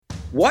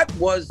What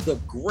was the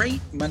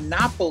great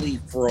Monopoly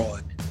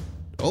fraud?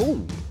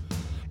 Oh.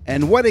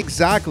 And what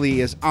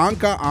exactly is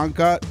Anka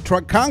Anka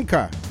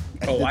Trakanka?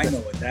 Oh, I know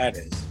what that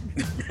is.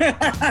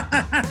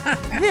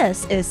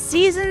 This is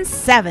Season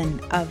 7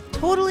 of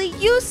Totally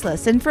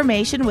Useless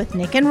Information with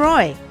Nick and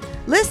Roy.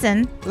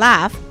 Listen,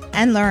 laugh,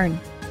 and learn.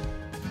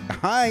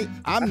 Hi,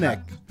 I'm Nick.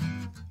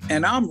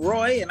 And I'm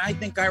Roy, and I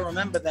think I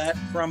remember that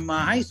from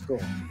high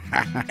school.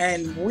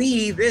 And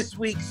we this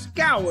week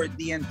scoured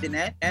the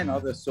internet and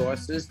other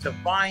sources to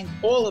find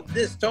all of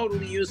this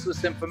totally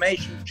useless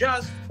information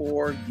just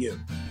for you.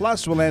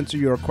 Plus, we'll answer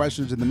your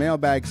questions in the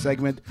mailbag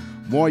segment,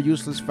 more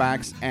useless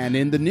facts, and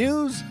in the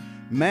news,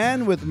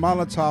 man with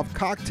Molotov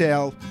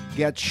cocktail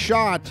gets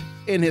shot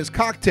in his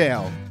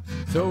cocktail.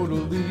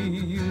 Totally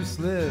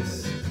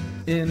useless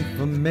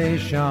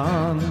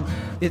information.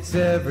 It's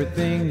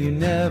everything you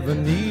never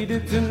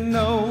needed to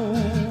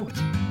know.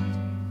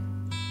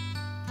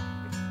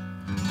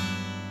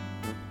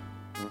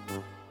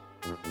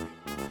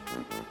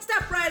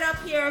 Step right up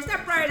here.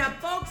 Step right up,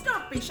 folks.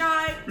 Don't be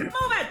shy. Move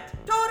it.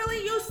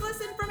 Totally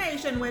useless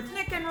information with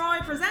Nick and Roy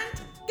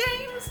present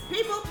Games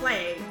People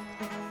Play.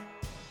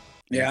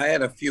 Yeah, I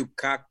had a few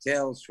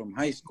cocktails from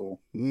high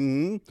school.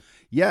 Mm-hmm.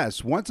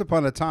 Yes, once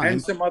upon a time.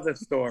 And some other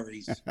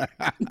stories.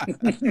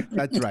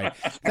 That's right.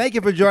 Thank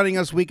you for joining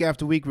us week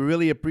after week. We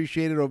really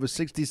appreciate it. Over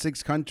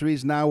 66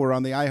 countries now. We're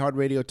on the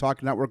iHeartRadio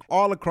Talk Network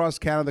all across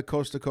Canada,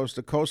 coast to coast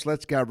to coast.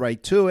 Let's get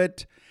right to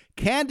it.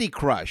 Candy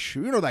Crush.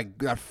 You know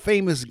that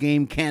famous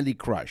game, Candy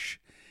Crush.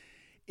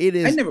 It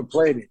is. I never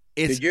played it.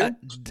 Did you?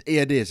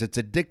 It is. It's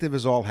addictive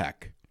as all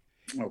heck.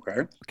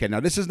 Okay. Okay, now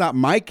this is not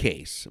my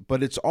case,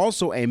 but it's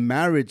also a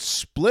marriage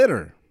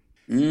splitter.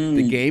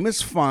 The game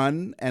is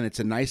fun, and it's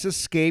a nice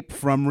escape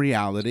from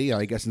reality,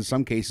 I guess in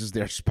some cases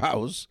their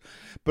spouse,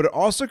 but it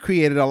also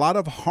created a lot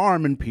of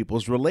harm in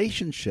people's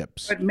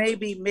relationships. But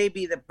maybe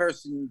the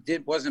person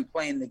wasn't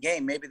playing the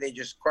game. Maybe they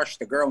just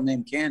crushed a girl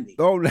named Candy.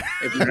 Oh,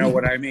 if you know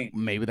what I mean.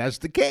 Maybe that's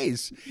the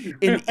case.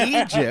 In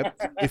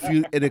Egypt,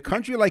 in a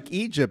country like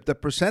Egypt, the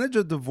percentage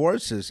of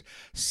divorces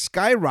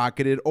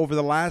skyrocketed over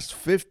the last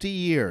 50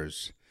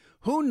 years.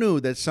 Who knew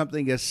that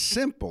something as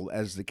simple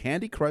as the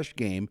Candy Crush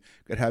game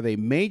could have a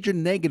major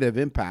negative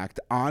impact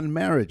on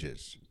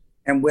marriages?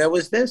 And where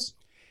was this?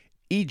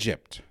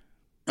 Egypt.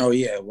 Oh,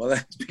 yeah. Well,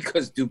 that's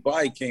because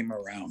Dubai came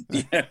around.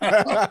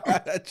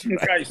 That's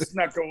right. I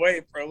snuck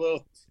away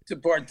to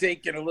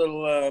partake in a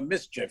little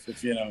mischief,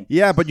 if you know.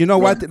 Yeah, but you know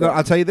what? No,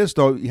 I'll tell you this,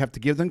 though. You have to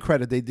give them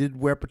credit. They did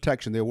wear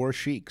protection. They wore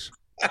sheiks.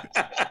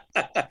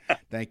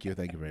 Thank you.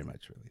 Thank you very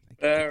much. Really.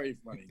 Very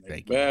funny.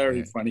 Thank you.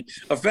 Very funny.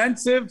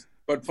 Offensive,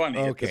 but funny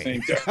at the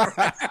same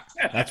time.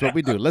 That's what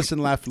we do. Listen,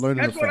 laugh, learn,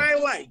 and That's what I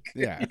like.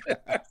 Yeah.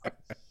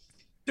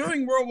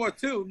 During World War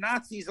II,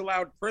 Nazis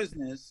allowed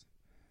prisoners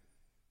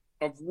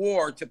of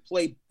war to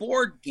play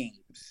board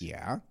games.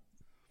 Yeah.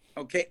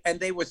 Okay, and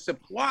they were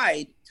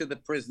supplied to the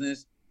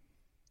prisoners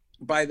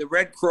by the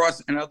Red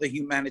Cross and other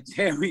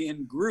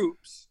humanitarian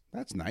groups.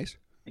 That's nice.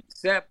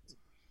 Except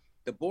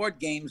the board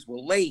games were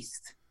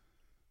laced.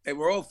 They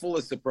were all full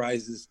of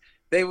surprises.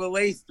 They were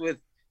laced with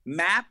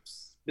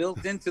maps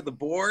built into the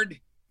board,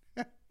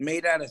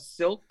 made out of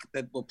silk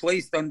that were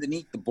placed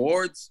underneath the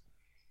boards,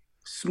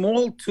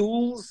 small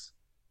tools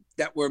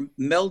that were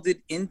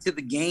melded into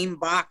the game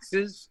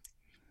boxes,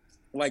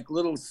 like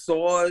little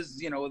saws,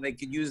 they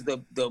could use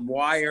the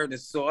wire to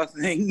saw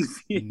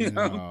things, you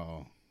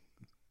know.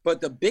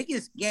 But the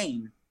biggest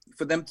game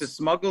for them to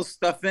smuggle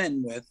stuff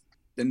in with,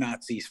 the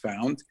Nazis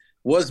found,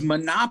 was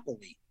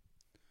Monopoly.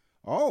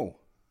 Oh.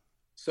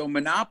 So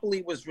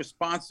Monopoly was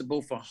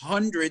responsible for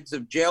hundreds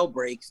of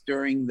jailbreaks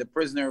during the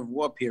prisoner of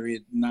war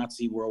period in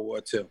Nazi World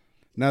War II.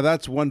 Now,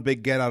 that's one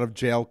big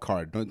get-out-of-jail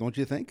card, don't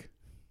you think?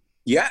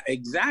 Yeah,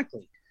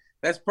 exactly.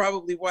 That's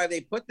probably why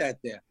they put that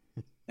there.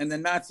 And the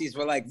Nazis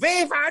were like,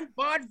 "We want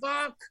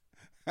boardwalk."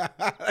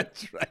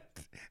 That's right.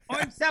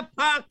 Unser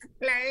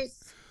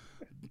Parkplatz.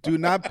 Do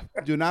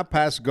not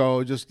pass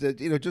go. Just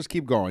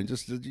keep going.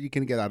 You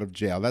can get out of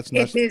jail. That's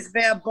not. It is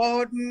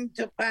verboten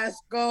to pass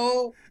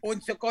go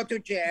and to go to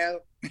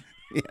jail.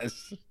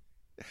 Yes.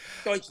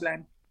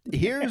 Deutschland.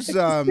 Here's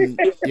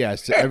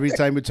yes. Every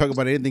time we talk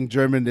about anything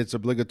German, it's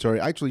obligatory.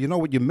 Actually, you know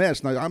what you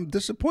missed. Now I'm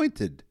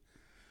disappointed.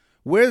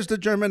 Where's the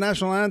German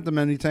national anthem?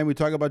 Anytime we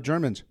talk about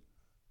Germans.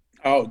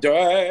 Oh,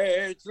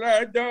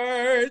 Deutschland,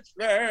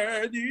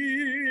 Deutschland,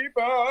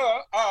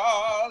 über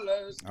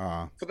alles.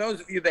 For those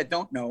of you that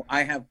don't know,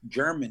 I have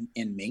German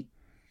in me,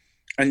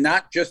 and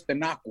not just the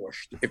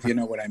Knockwurst, if you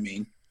know what I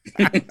mean.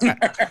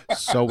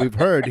 So we've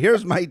heard.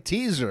 Here's my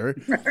teaser.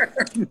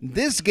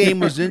 This game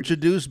was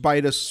introduced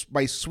by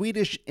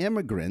Swedish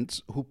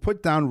immigrants who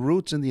put down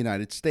roots in the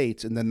United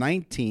States in the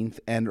 19th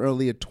and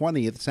earlier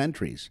 20th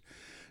centuries.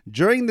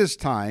 During this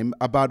time,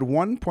 about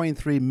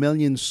 1.3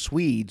 million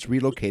Swedes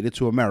relocated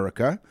to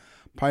America,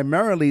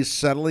 primarily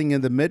settling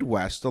in the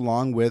Midwest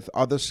along with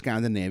other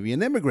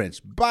Scandinavian immigrants.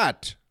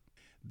 But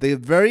the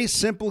very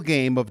simple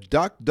game of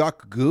Duck,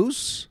 Duck,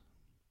 Goose,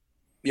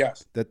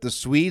 yes, that the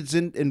Swedes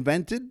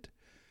invented,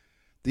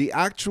 the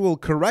actual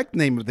correct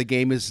name of the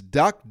game is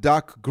Duck,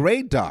 Duck,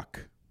 Grey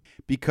Duck,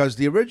 because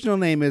the original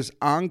name is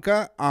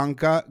Anka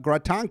Anka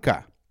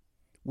Gratanka,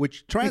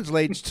 which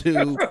translates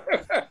to,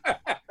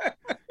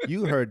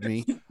 you heard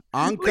me, Leave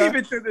Anka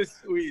it to the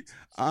Swedes.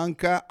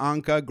 Anka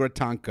Anka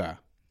Gratanka.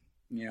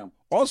 Yeah.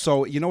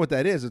 Also, you know what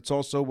that is? It's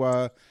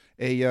also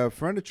a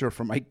furniture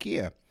from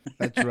IKEA.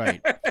 That's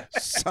right.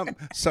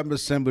 Some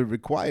assembly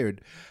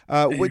required.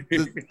 So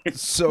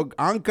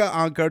Anka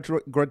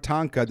Anka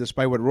Gratanka,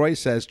 despite what Roy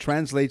says,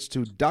 translates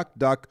to duck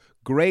duck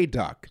gray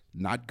duck,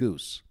 not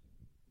goose.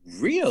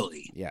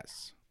 Really?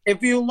 Yes.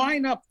 If you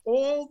line up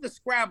all the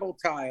Scrabble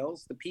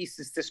tiles, the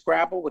pieces to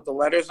Scrabble with the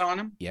letters on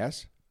them,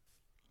 Yes.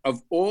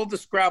 of all the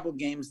Scrabble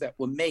games that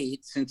were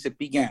made since it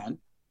began,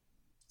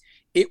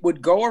 it would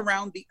go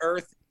around the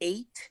Earth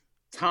 8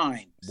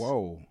 times.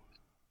 Whoa.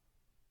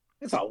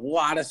 That's a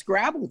lot of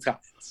Scrabble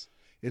tiles.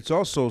 It's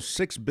also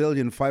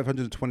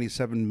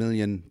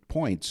 6,527,000,000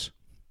 points.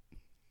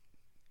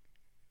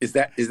 Is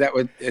that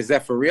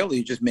for real? Or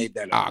you just made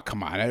that up? Ah,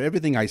 come on.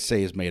 Everything I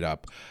say is made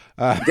up.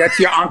 That's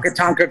your Anka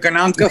Tonka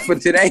Kananka for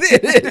today.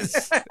 It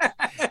is.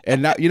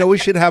 And now, we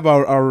should have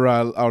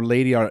our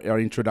lady, our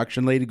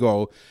introduction lady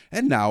go,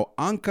 and now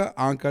Anka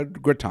Anka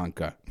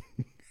Gratanka.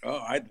 Oh,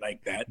 I'd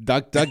like that.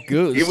 Duck Duck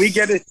Goose.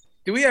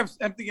 Do we have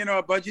something in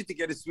our budget to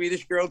get a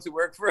Swedish girl to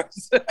work for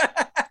us?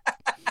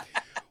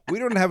 We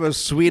don't have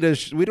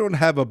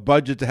a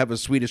budget to have a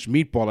Swedish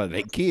meatball at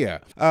IKEA.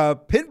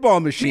 Pinball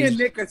Me machines. and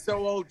Nick are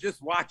so old, just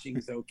watching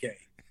is okay.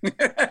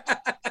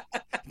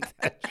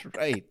 That's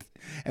right.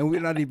 And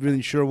we're not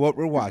even sure what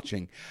we're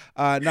watching.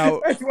 Now,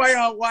 That's why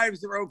our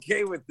wives are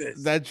okay with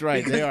this. that's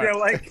right. Because They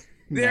are.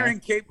 they're No.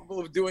 incapable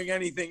of doing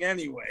anything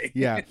anyway.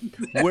 Yeah.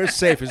 We're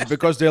safe. Is it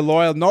because they're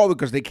loyal? No,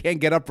 because they can't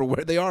get up from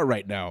where they are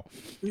right now.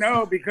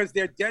 No, because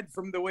they're dead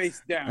from the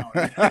waist down.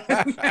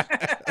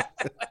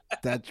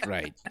 That's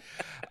right.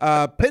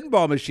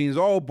 Pinball machines.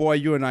 Oh boy,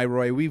 you and I,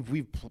 Roy,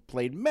 we've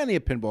played many a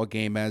pinball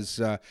game.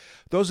 As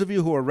those of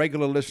you who are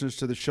regular listeners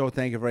to the show,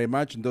 thank you very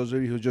much. And those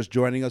of you who are just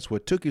joining us,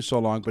 what took you so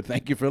long, but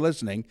thank you for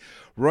listening.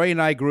 Roy and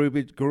I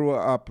grew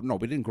up. No,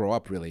 we didn't grow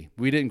up really.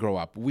 We didn't grow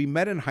up. We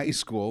met in high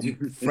school,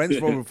 friends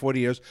for over 40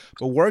 years,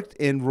 but worked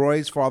in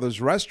Roy's father's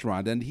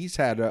restaurant, and he's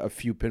had a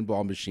few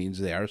pinball machines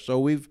there.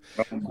 So we've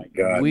Oh my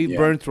God! we yeah.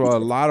 burned through a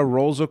lot of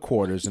rolls of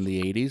quarters in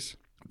the 80s.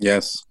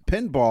 Yes.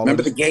 Pinball.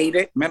 Remember the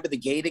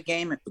Gator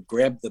game? If you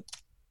grab the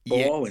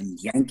ball and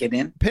yank it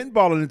in.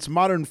 Pinball in its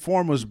modern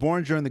form was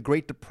born during the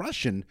Great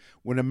Depression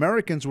when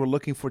Americans were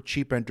looking for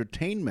cheap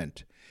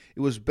entertainment. It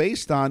was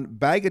based on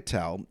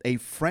bagatelle, a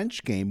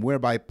French game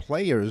whereby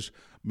players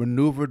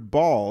maneuvered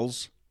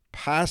balls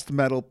past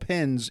metal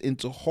pins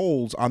into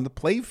holes on the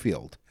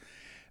playfield.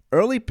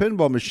 Early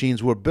pinball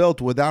machines were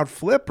built without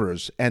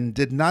flippers and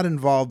did not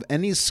involve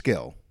any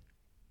skill.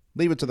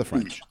 Leave it to the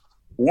French.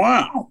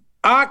 Wow.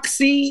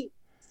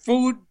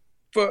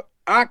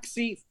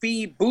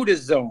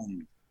 Oxyfebutazone.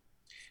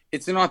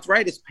 It's an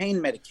arthritis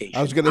pain medication.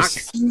 I was gonna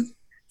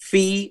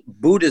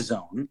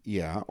Oxyfebutazone.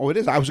 Yeah. Oh, it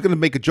is. I was going to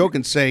make a joke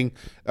and saying,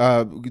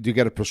 do you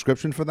get a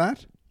prescription for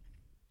that?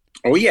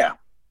 Oh, yeah.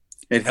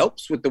 It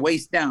helps with the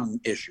waist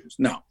down issues.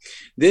 No,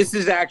 this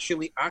is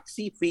actually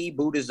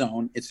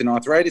oxyfebutazone. It's an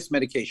arthritis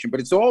medication, but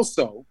it's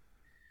also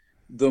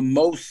the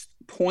most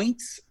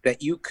points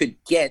that you could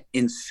get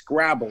in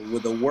Scrabble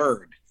with a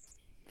word.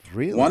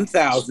 Really?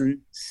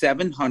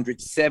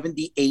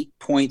 1,778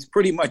 points.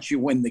 Pretty much you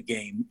win the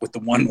game with the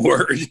one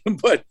word.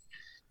 But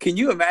can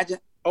you imagine?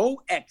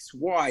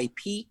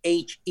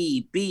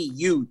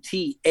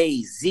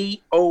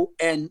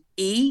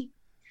 Oxypebutazone.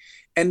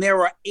 And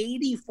there are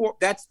 84.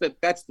 That's the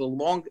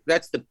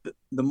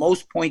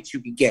most points you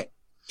can get.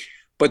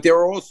 But there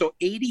are also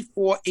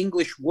 84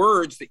 English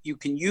words that you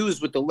can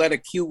use with the letter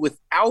Q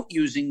without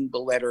using the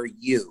letter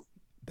U.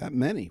 That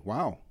many?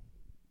 Wow.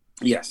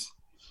 Yes.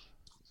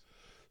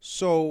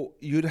 So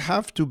you'd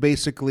have to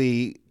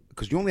basically,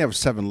 because you only have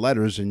 7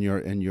 letters in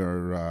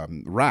your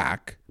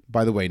rack.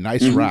 By the way,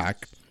 nice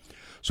rack.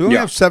 So you only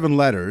have 7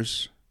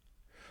 letters.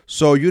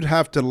 So you'd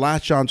have to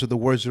latch onto the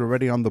words that are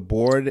already on the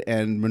board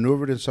and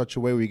maneuver it in such a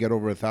way where you get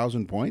over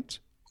 1,000 points.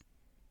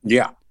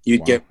 Yeah,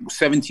 you'd get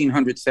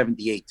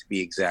 1,778 to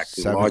be exact,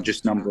 the 7.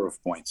 largest number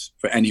of points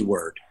for any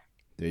word.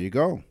 There you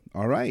go.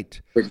 All right.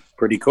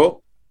 Pretty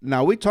cool.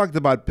 Now we talked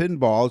about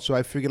pinball, so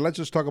I figured let's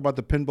just talk about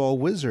the Pinball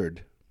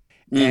Wizard.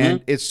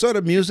 And it's sort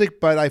of music,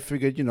 but I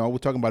figured, we're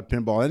talking about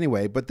pinball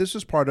anyway. But this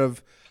is part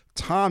of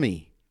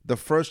Tommy, the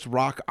first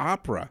rock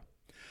opera.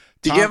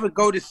 Did you ever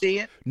go to see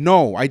it?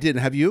 No, I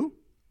didn't. Have you?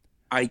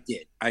 I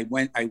did. I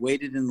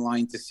waited in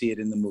line to see it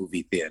in the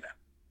movie theater.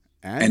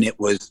 And And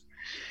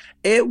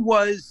it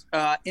was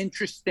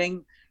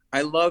interesting.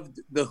 I loved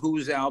the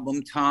Who's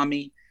album,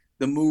 Tommy.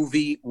 The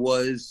movie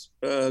was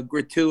a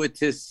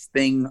gratuitous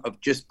thing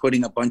of just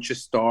putting a bunch of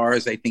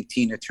stars. I think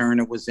Tina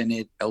Turner was in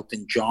it.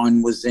 Elton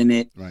John was in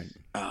it. right.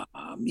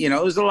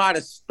 There was a lot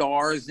of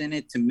stars in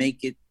it to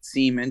make it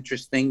seem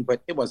interesting,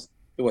 but it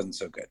wasn't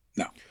so good.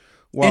 No.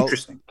 Well,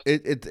 Interesting.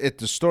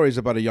 The story is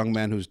about a young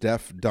man who's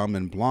deaf, dumb,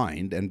 and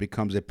blind, and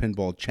becomes a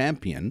pinball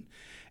champion,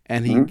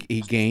 and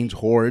he gains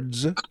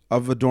hordes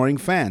of adoring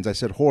fans. I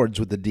said hordes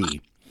with the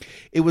D.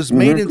 It was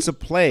made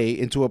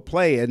into a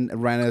play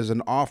and ran as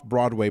an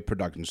off-Broadway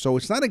production. So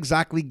it's not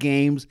exactly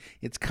games.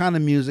 It's kind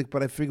of music,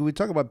 but I figure we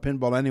talk about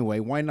pinball anyway.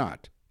 Why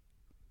not?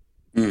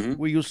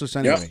 We're useless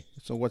anyway.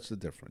 So what's the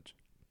difference?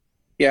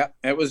 Yeah,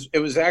 it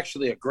was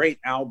actually a great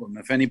album.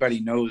 If anybody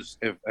knows,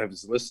 if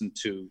has listened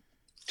to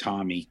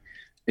Tommy,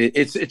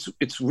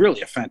 it's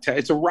really a fantastic.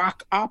 It's a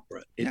rock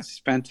opera. It's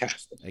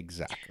fantastic.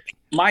 Exactly.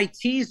 My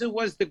teaser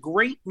was the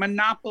Great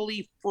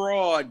Monopoly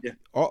Fraud.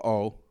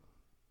 Uh-oh.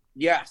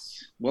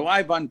 Yes. Well,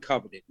 I've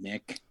uncovered it,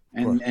 Nick.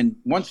 And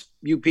once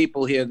you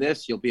people hear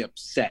this, you'll be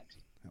upset.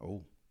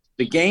 Oh.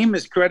 The game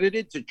is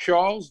credited to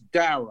Charles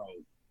Darrow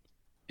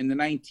in the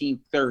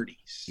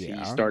 1930s. Yeah.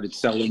 He started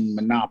selling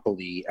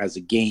Monopoly as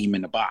a game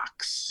in a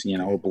box,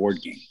 a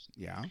board game.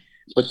 Yeah.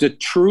 But the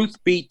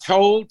truth be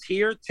told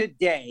here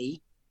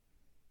today,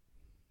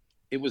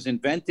 it was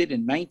invented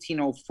in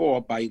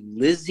 1904 by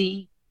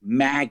Lizzie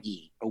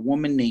Maggie, a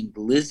woman named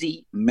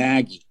Lizzie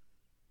Maggie.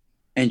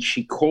 And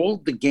she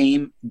called the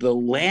game the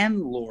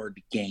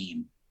Landlord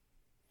Game.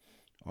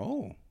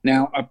 Oh.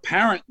 Now,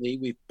 apparently,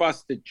 we've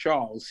busted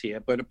Charles here,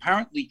 but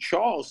apparently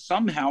Charles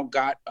somehow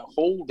got a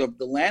hold of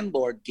the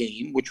Landlord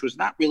Game, which was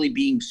not really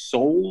being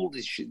sold.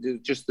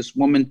 Just this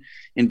woman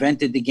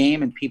invented the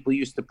game and people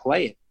used to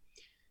play it.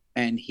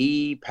 And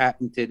he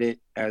patented it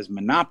as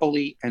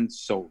Monopoly and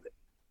sold it.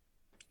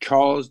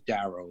 Charles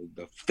Darrow,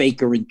 the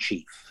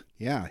faker-in-chief.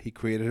 Yeah, he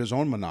created his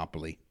own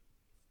monopoly.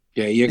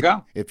 There you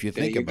go. If you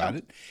think about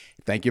it.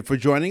 Thank you for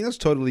joining us.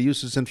 Totally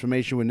useless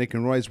information with Nick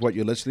and Roy is what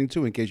you're listening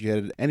to. In case you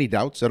had any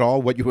doubts at all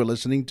what you were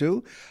listening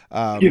to,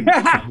 what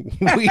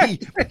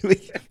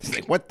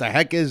the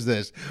heck is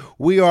this?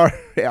 We are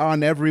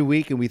on every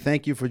week, and we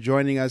thank you for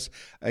joining us.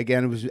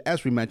 Again, it was,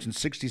 as we mentioned,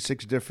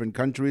 66 different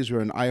countries. We're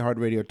an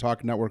iHeartRadio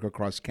Talk Network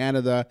across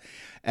Canada,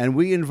 and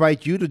we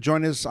invite you to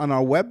join us on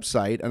our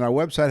website, and our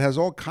website has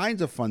all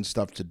kinds of fun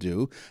stuff to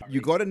do. You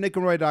go to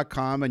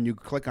nickandroy.com, and you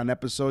click on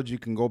episodes. You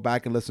can go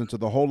back and listen to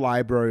the whole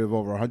library of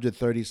over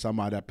 130 some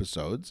odd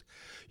episodes.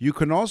 You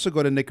can also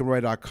go to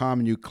nickandroy.com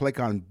and you click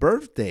on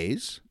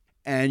birthdays,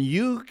 and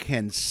you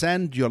can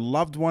send your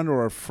loved one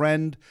or a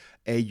friend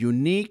a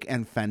unique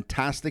and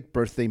fantastic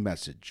birthday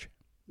message.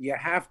 You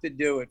have to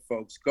do it,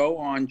 folks. Go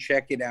on,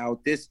 check it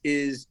out. This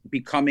is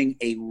becoming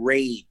a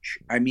rage.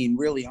 I mean,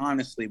 really,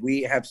 honestly,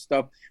 we have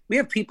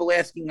people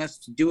asking us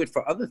to do it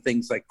for other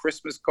things like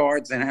Christmas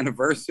cards and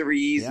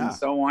anniversaries and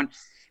so on.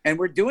 And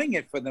we're doing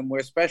it for them.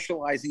 We're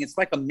specializing. It's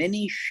like a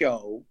mini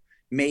show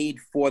made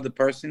for the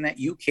person that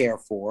you care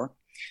for.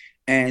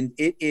 And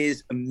it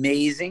is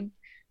amazing.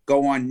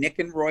 Go on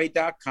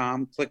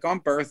nickandroy.com, click on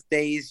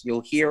birthdays.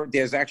 You'll hear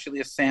there's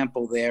actually a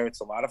sample there.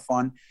 It's a lot of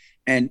fun.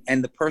 And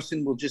the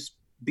person will just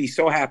be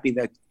so happy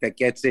that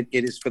gets it.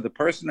 It is for the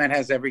person that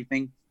has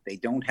everything. They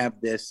don't have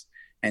this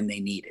and they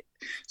need it.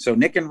 So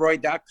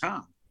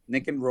nickandroy.com,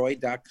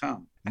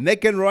 nickandroy.com.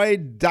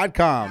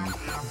 nickandroy.com.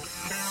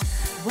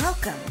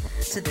 Welcome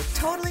to the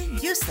Totally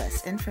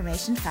Useless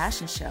Information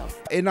Fashion Show.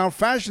 In our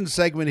fashion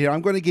segment here,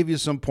 I'm going to give you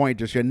some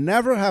pointers here.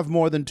 Never have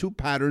more than 2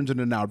 patterns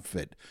in an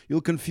outfit. You'll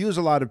confuse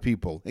a lot of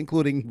people,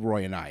 including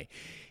Roy and I.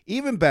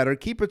 Even better,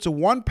 keep it to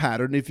 1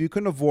 pattern if you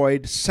can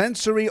avoid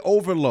sensory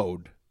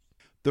overload.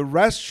 The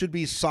rest should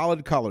be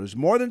solid colors.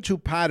 More than 2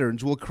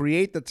 patterns will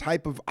create the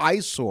type of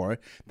eyesore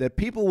that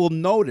people will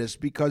notice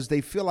because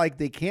they feel like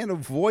they can't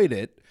avoid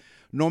it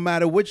no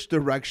matter which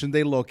direction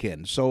they look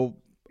in. So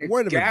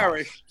it's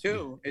garish,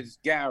 too. It's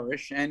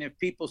garish. And if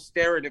people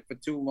stare at it for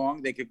too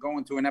long, they could go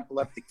into an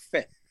epileptic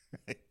fit.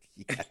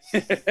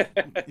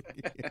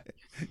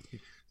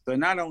 So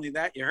not only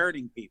that, you're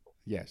hurting people.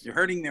 Yes. You're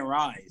hurting their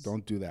eyes.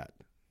 Don't do that.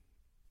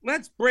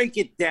 Let's break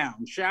it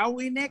down, shall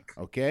we, Nick?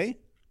 Okay.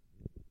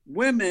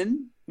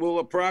 Women will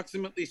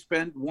approximately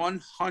spend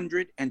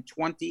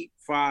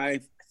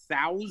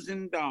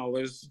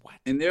 $125,000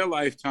 in their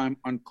lifetime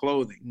on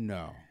clothing.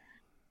 No.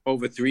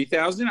 Over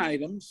 3,000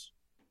 items.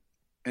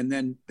 And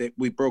then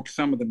we broke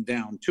some of them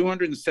down.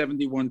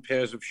 271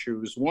 pairs of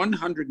shoes,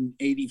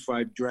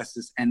 185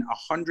 dresses, and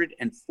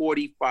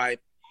 145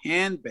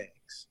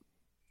 handbags.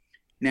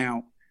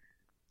 Now,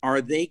 are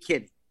they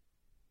kidding?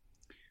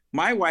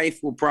 My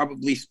wife will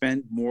probably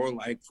spend more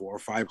like $400,000 or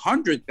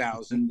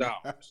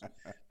 $500,000.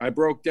 I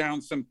broke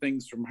down some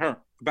things from her.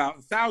 About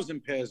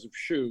 1,000 pairs of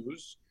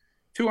shoes,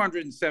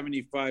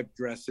 275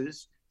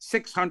 dresses,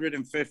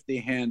 650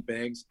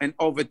 handbags, and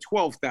over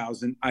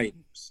 12,000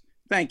 items.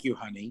 Thank you,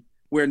 honey.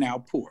 We're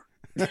now poor.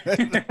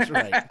 That's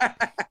right.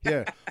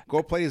 Yeah,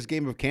 go play this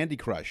game of Candy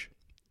Crush.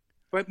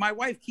 But my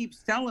wife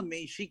keeps telling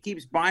me she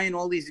keeps buying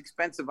all these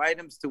expensive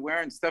items to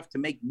wear and stuff to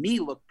make me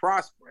look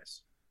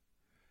prosperous.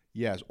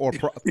 Yes, or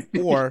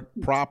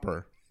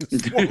proper.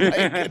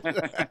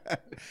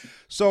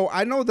 So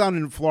I know down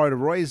in Florida,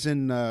 Roy's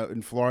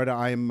in Florida.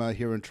 I'm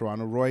here in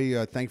Toronto.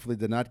 Roy, thankfully,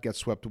 did not get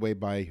swept away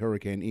by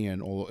Hurricane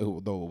Ian,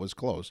 although it was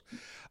close.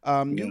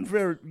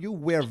 You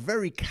wear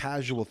very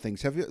casual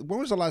things. When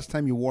was the last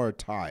time you wore a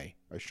tie,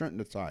 a shirt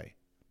and a tie?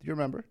 Do you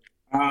remember?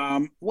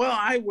 Well,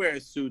 I wear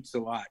suits a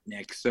lot,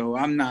 Nick. So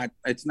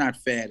it's not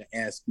fair to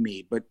ask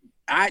me. But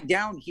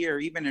Down here,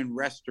 even in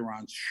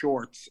restaurants,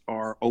 shorts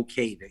are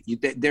okay.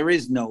 There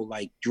is no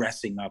like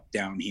dressing up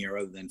down here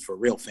other than for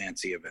real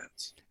fancy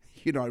events.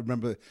 You know, I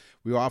remember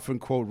we often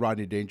quote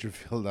Rodney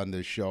Dangerfield on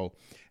this show,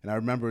 and I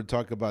remember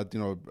talking about,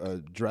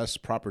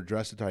 proper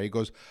dress attire. He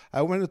goes,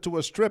 I went into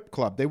a strip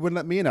club. They wouldn't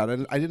let me in. I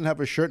didn't have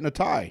a shirt and a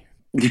tie.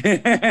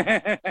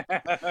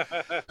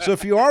 So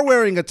if you are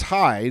wearing a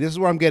tie, this is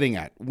what I'm getting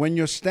at. When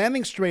you're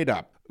standing straight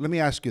up, let me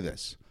ask you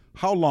this.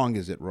 How long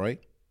is it, Roy?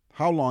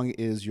 How long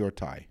is your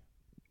tie?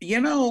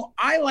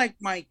 I like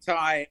my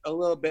tie a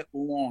little bit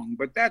long,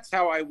 but that's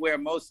how I wear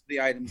most of the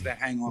items that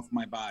hang off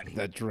my body.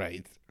 That's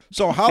right.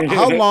 So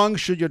how long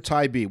should your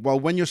tie be? Well,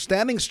 when you're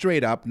standing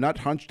straight up, not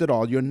hunched at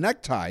all, your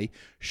necktie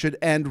should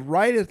end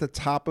right at the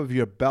top of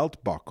your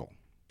belt buckle.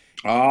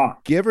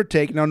 Give or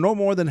take. Now, no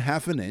more than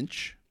half an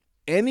inch.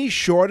 Any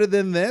shorter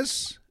than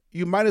this,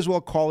 you might as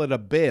well call it a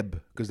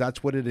bib, because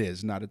that's what it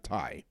is, not a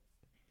tie.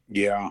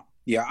 Yeah.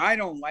 Yeah, I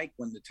don't like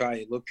when the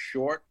tie looks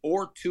short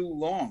or too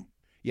long.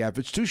 Yeah, if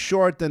it's too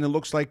short, then it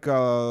looks like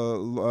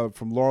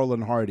from Laurel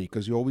and Hardy,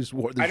 because you always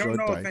wore the short ties. I don't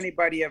know if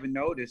anybody ever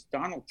noticed,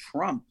 Donald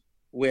Trump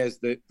wears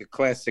the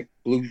classic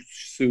blue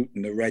suit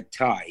and the red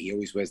tie. He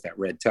always wears that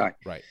red tie.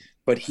 Right.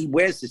 But he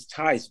wears his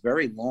ties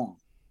very long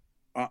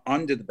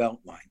under the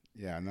belt line.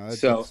 Yeah, no.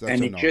 That's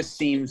it just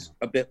seems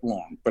a bit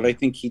long. But I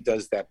think he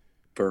does that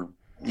for,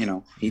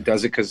 he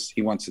does it because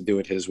he wants to do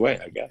it his way,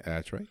 I guess.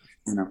 That's right.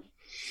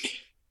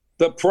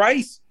 The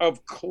price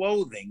of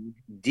clothing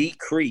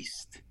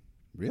decreased.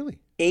 Really?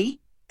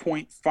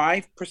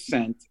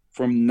 8.5%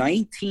 from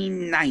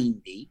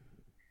 1990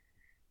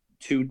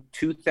 to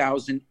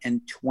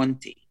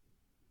 2020.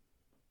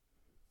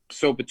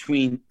 So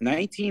between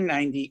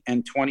 1990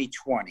 and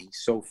 2020,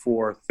 so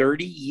for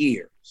 30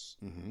 years,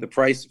 the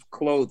price of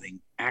clothing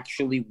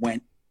actually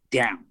went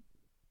down.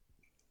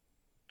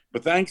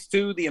 But thanks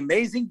to the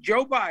amazing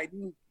Joe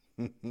Biden,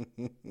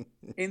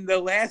 in the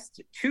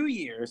last 2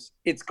 years,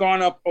 it's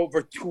gone up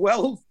over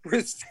 12%.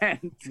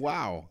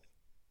 Wow.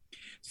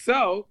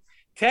 So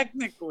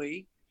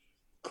technically,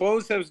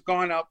 clothes has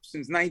gone up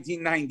since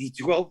 1990,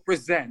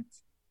 12%.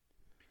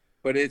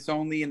 But it's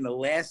only in the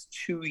last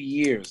 2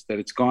 years that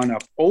it's gone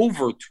up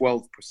over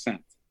 12%.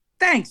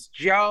 Thanks,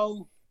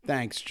 Joe.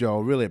 Thanks, Joe.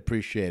 Really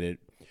appreciate it.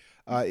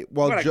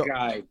 What a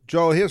guy.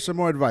 Joe, here's some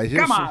more advice.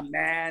 Come on,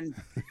 man.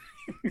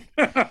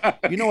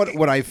 You know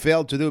what I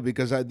failed to do,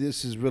 because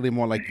this is really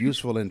more like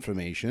useful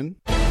information.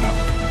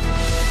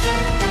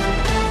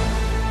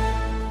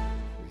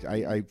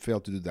 I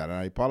failed to do that, and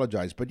I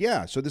apologize. But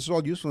yeah, so this is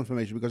all useful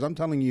information, because I'm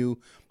telling you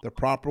the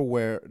proper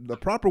way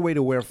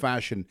to wear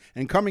fashion.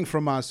 And coming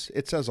from us,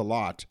 it says a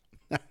lot.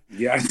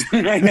 Yes,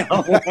 I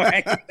know.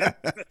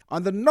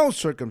 Under no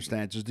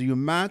circumstances do you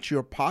match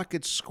your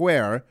pocket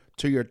square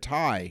to your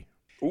tie.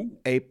 Ooh.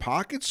 A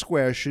pocket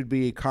square should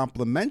be a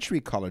complementary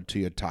color to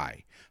your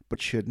tie,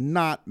 but should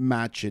not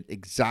match it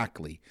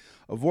exactly.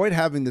 Avoid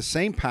having the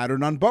same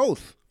pattern on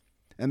both.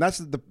 And that's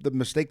the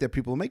mistake that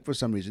people make for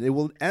some reason. It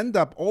will end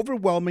up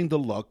overwhelming the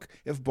look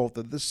if both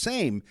are the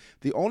same.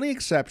 The only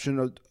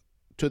exception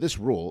to this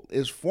rule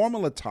is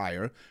formal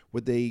attire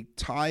with a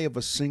tie of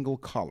a single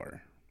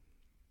color.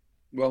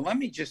 Well, let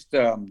me just,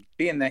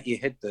 being that you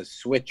hit the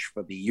switch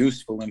for the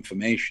useful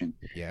information,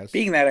 yes.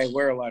 Being that I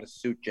wear a lot of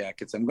suit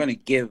jackets, I'm going to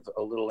give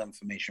a little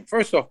information.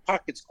 First off,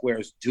 pocket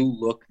squares do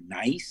look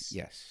nice.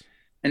 Yes.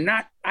 And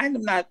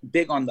I'm not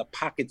big on the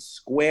pocket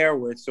square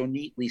where it's so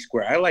neatly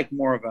square. I like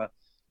more of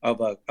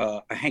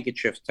a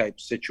handkerchief type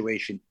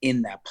situation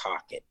in that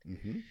pocket,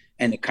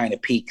 and it kind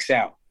of peeks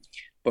out.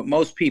 But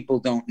most people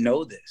don't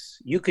know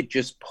this. You could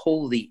just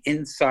pull the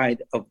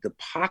inside of the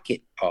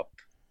pocket up,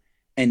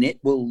 and it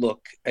will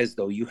look as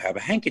though you have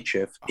a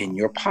handkerchief in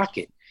your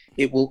pocket.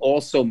 It will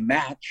also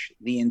match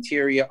the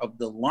interior of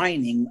the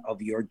lining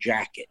of your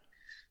jacket.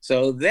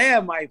 So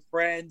there, my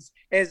friends,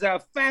 is a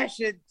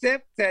fashion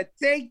tip to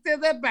take to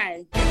the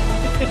bank.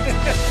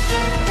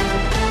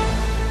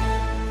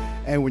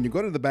 And when you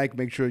go to the bank,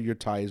 make sure your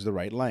tie is the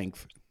right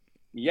length.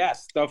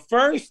 Yes, the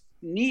first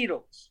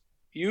needles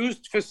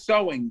used for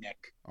sewing,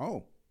 Nick.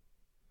 Oh.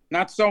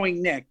 Not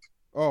sewing Nick.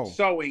 Oh.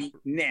 Sewing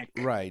Nick.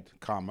 Right,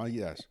 comma,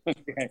 yes.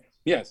 Okay.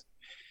 Yes.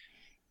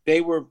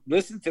 They were,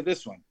 listen to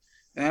this one.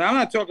 And I'm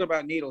not talking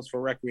about needles for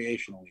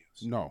recreational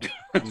use. No.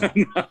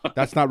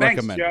 That's not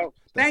recommended. Joe.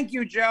 Thank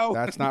you, Joe.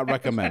 That's not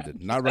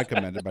recommended. Not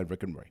recommended by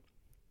Rick and Roy.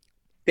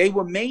 They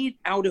were made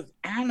out of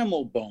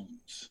animal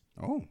bones.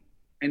 Oh.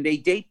 And they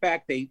date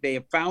back, they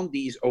have found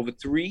these over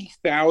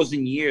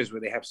 3,000 years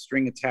where they have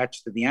string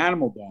attached to the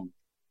animal bone.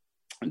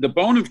 The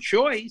bone of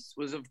choice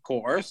was, of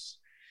course,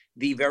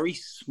 the very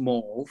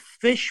small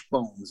fish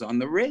bones on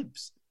the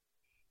ribs.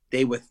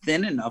 They were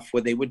thin enough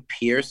where they would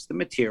pierce the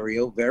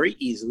material very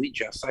easily,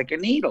 just like a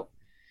needle.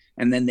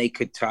 And then they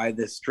could tie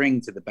the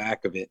string to the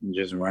back of it and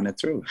just run it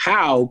through.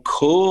 How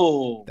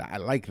cool. I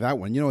like that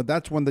one. You know,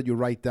 that's one that you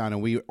write down.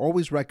 And we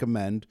always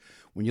recommend,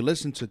 when you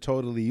listen to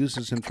Totally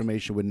Useless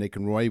Information with Nick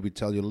and Roy, we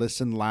tell you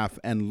listen, laugh,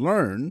 and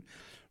learn.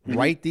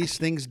 Write these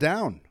things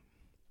down.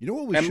 You know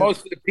what we should...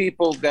 most of the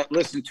people that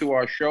listen to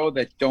our show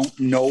that don't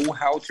know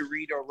how to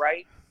read or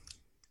write,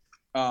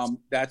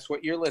 That's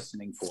what you're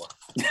listening for.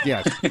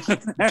 Yes.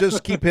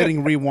 Just keep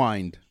hitting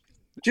rewind.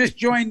 Just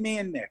join me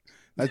and Nick.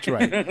 That's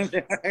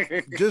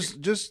right.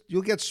 just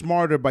you'll get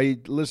smarter by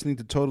listening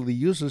to totally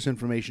useless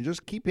information.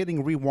 Just keep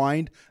hitting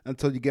rewind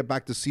until you get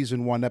back to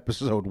season 1,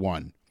 episode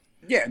 1.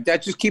 Yeah,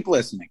 just keep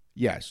listening.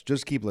 Yes,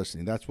 just keep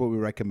listening. That's what we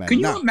recommend. Can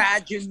you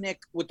imagine,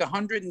 Nick, with the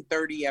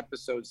 130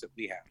 episodes that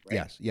we have,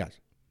 right? Yes.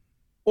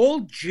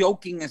 All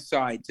joking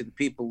aside to the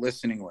people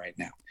listening right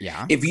now.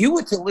 Yeah. If you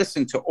were to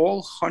listen to all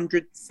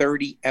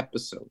 130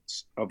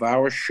 episodes of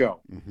our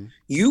show,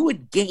 you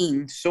would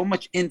gain so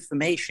much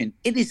information.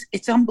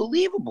 It's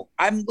unbelievable.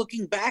 I'm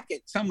looking back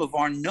at some of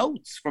our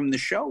notes from the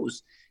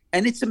shows,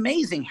 and it's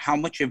amazing how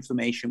much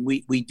information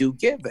we do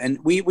give. And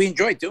we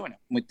enjoy doing it.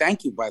 We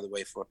thank you, by the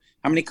way, for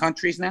how many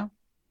countries now?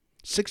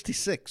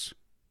 66.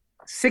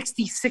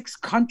 66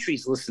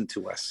 countries listen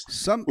to us.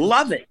 Some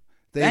love it.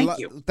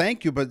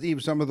 Thank you, but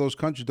even some of those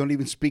countries don't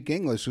even speak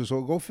English,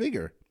 so go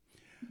figure.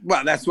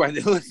 Well, that's why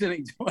they're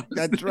listening to us.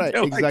 That's right,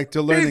 Exactly. Like,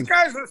 to learning. These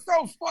guys are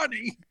so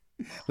funny.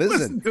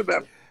 Listen to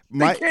them.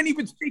 They can't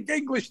even speak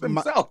English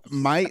themselves.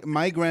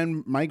 My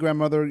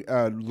grandmother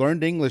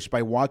learned English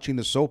by watching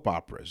the soap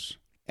operas.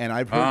 And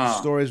I've heard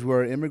stories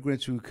where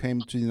immigrants who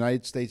came to the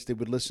United States, they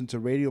would listen to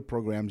radio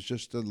programs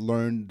just to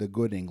learn the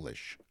good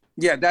English.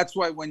 Yeah, that's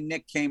why when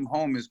Nick came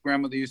home, his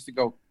grandmother used to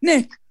go,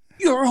 "Nick,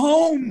 you're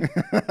home."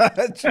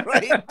 That's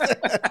right.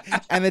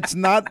 And it's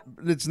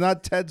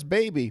not Ted's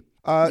baby.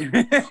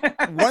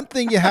 One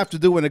thing you have to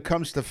do when it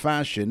comes to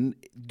fashion,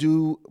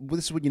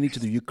 this is what you need to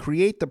do. You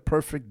create the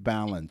perfect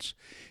balance.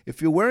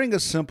 If you're wearing a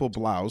simple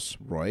blouse,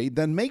 Roy,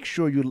 then make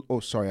sure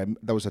that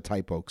was a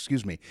typo.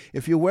 Excuse me.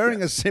 If you're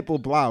wearing a simple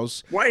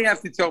blouse. Why do you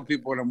have to tell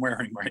people what I'm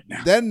wearing right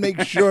now? Then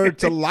make sure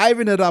to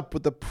liven it up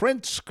with a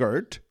print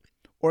skirt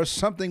or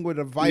something with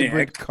a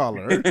vibrant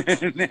color.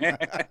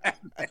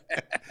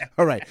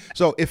 All right.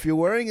 So if you're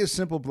wearing a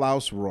simple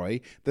blouse,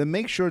 Roy, then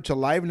make sure to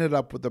liven it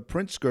up with a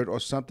print skirt or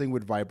something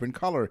with vibrant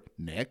color,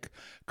 Nick.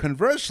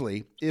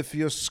 Conversely, if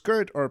your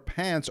skirt or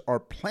pants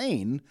are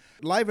plain,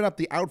 liven up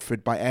the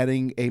outfit by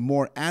adding a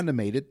more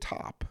animated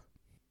top.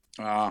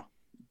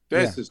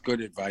 This is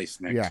good advice,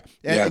 Nick. Yeah.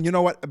 And you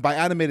know what? By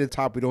animated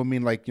top, we don't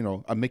mean like,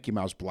 a Mickey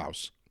Mouse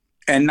blouse.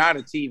 And not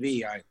a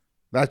TV either.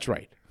 That's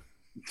right.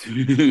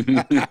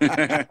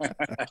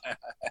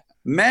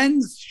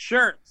 Men's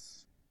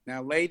shirts.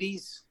 Now,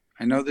 ladies,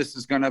 I know this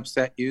is going to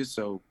upset you,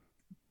 so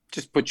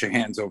just put your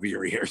hands over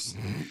your ears.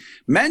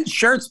 Men's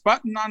shirts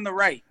button on the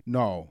right.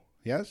 No.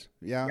 Yes?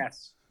 Yeah.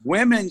 Yes.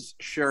 Women's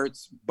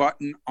shirts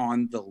button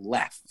on the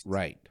left.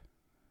 Right.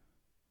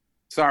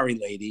 Sorry,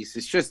 ladies.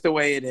 It's just the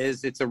way it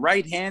is. It's a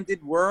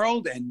right-handed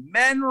world, and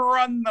men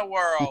run the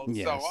world.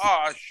 Yes. So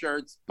our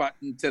shirts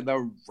button to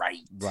the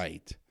right.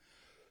 Right.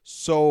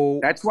 So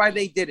that's why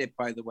they did it,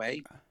 by the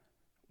way.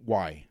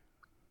 Why?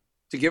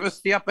 To give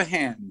us the upper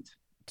hand,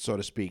 so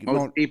to speak.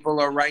 Most people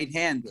are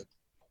right-handed.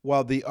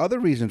 Well, the other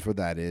reason for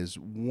that is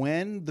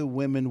when the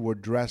women were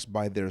dressed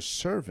by their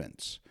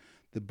servants,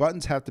 the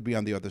buttons have to be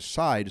on the other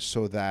side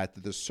so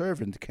that the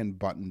servant can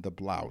button the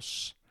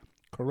blouse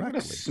correctly.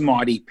 What a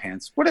smarty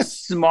pants. What a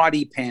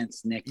smarty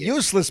pants, Nick.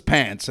 Useless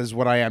pants is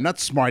what I am. Not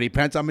smarty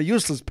pants. I'm a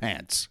useless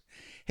pants.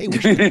 Hey,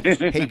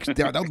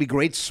 that would be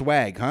great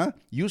swag, huh?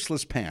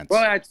 Useless pants.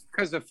 Well, that's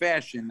because of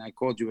fashion. I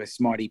called you a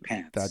smarty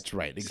pants. That's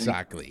right.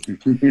 Exactly.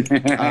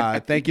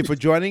 Thank you for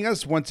joining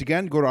us. Once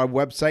again, go to our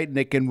website,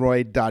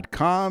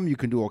 nickandroy.com. You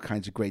can do all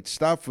kinds of great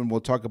stuff, and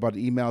we'll talk about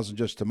emails in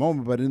just a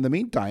moment. But in the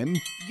meantime,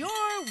 your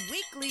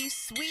weekly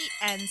sweet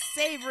and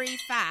savory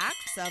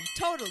facts of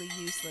totally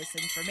useless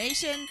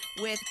information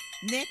with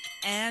Nick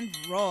and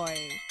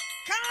Roy.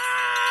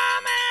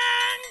 Come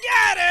and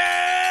get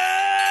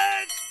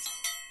it!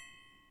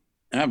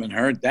 I haven't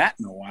heard that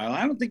in a while.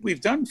 I don't think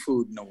we've done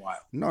food in a while.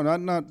 No,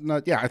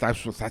 not. Yeah,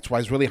 that's why I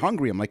was really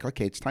hungry. I'm like,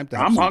 okay, it's time to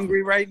have I'm something.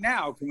 hungry right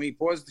now. Can we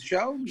pause the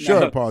show?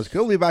 Sure, pause.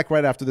 We'll be back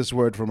right after this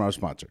word from our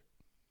sponsor.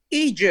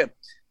 Egypt,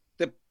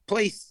 the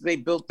place they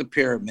built the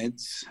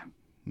pyramids,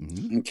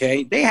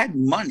 okay, they had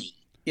money,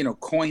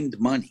 coined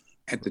money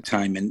at the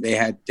time, and they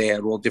had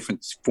all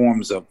different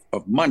forms of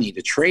money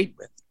to trade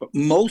with. But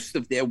most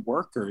of their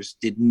workers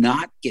did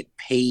not get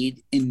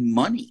paid in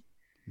money.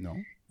 No.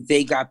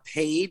 They got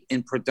paid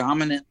in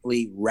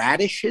predominantly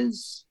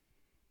radishes,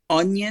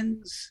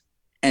 onions,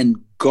 and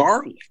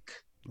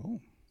garlic,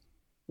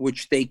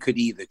 which they could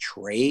either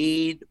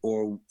trade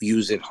or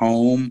use at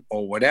home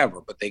or whatever.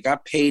 But they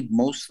got paid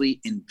mostly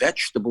in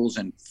vegetables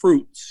and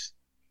fruits,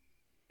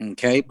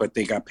 okay? But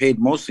they got paid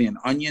mostly in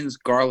onions,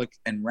 garlic,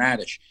 and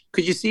radish.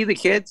 Could you see the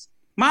kids?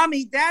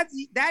 Mommy,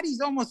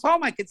 Daddy's almost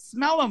home. I could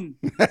smell him.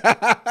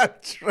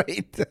 That's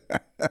right.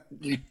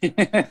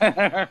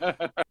 Yeah,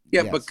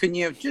 yes. But can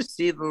you just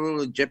see the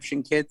little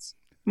Egyptian kids?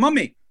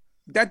 Mommy,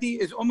 Daddy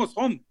is almost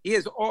home. He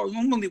is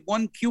only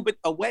 1 cubit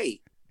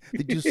away.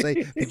 Did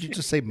you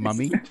just say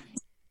mummy?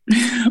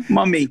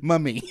 Mummy.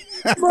 Mummy.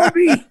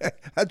 Mummy.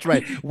 That's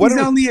right. He's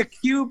only a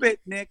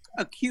cubit, Nick.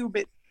 A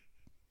cubit.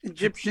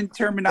 Egyptian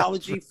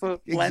terminology for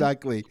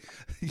exactly.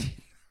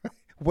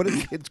 What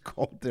do kids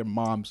call their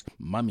moms?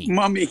 Mummy.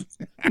 Mummy.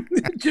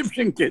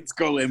 Egyptian kids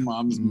call their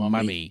moms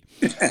mummy.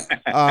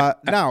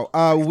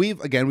 Now, we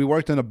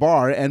worked in a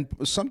bar, and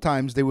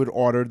sometimes they would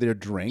order their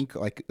drink,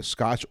 like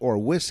scotch or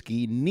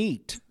whiskey,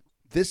 neat.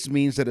 This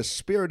means that a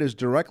spirit is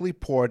directly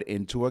poured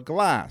into a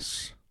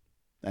glass,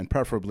 and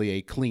preferably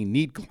a clean,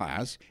 neat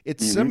glass.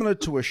 It's similar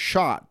to a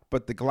shot,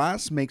 but the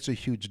glass makes a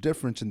huge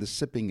difference in the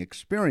sipping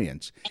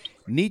experience.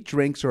 Neat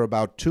drinks are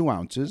about 2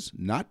 ounces,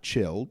 not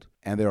chilled,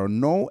 and there are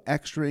no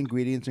extra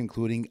ingredients,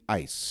 including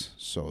ice.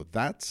 So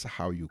that's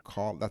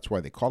why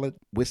they call it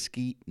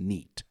whiskey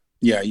neat.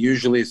 Yeah,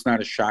 usually it's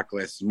not a shot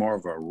glass. It's more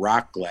of a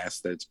rock glass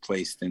that it's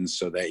placed in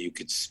so that you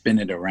could spin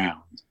it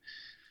around.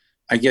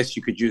 I guess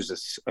you could use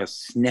a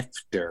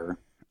snifter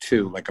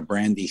too, like a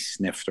brandy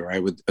snifter. I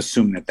would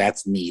assume that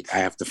that's neat. I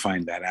have to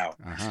find that out.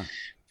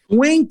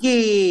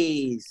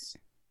 Twinkies.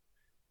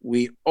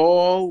 We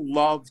all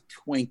love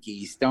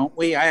Twinkies, don't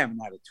we? I haven't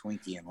had a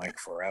Twinkie in like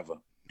forever.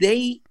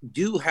 They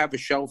do have a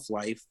shelf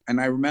life. And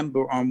I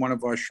remember on one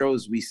of our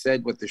shows, we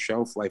said what the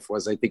shelf life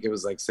was. I think it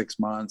was like 6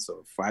 months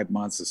or 5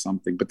 months or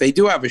something. But they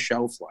do have a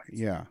shelf life.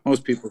 Yeah.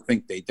 Most people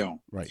think they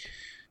don't. Right.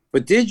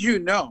 But did you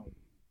know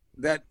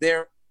that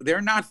they're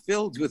not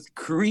filled with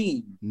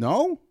cream?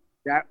 No?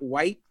 That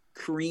white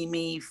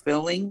creamy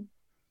filling?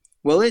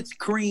 Well, it's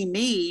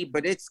creamy,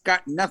 but it's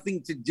got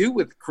nothing to do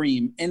with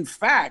cream. In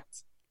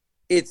fact,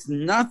 it's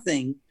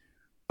nothing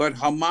but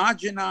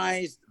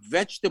homogenized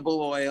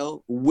vegetable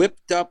oil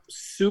whipped up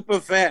super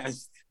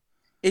fast.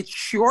 It's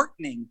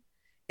shortening.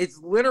 It's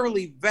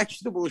literally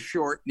vegetable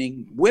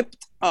shortening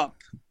whipped up,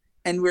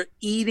 and we're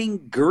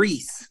eating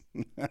grease.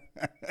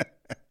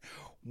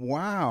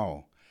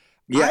 Wow.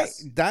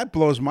 Yes. That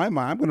blows my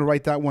mind. I'm going to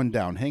write that one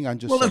down. Hang on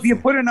just a second. If you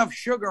put enough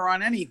sugar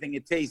on anything,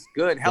 it tastes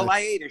good. Hell, I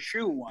ate a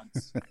shoe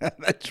once.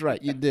 That's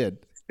right. You did.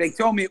 They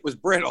told me it was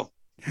brittle.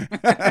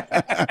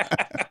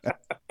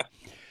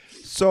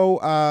 So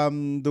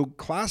the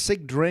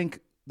classic drink,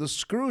 the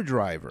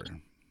screwdriver,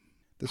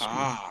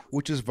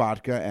 which is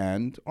vodka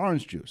and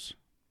orange juice.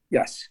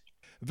 Yes.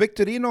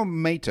 Victorino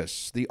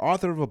Matus, the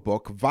author of a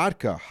book,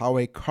 Vodka, How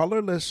a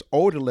Colorless,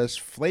 Odorless,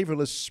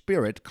 Flavorless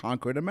Spirit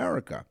Conquered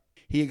America.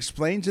 He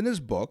explains in his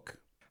book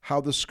how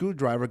the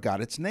screwdriver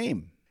got its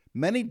name.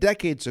 Many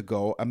decades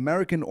ago,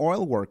 American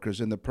oil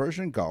workers in the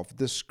Persian Gulf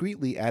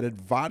discreetly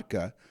added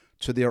vodka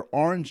to their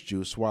orange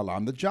juice while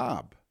on the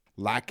job.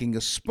 Lacking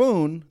a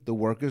spoon, the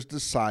workers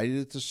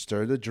decided to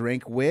stir the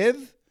drink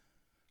with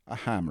a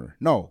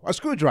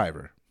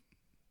screwdriver.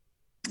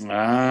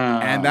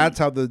 And that's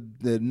how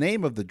the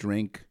name of the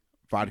drink,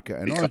 vodka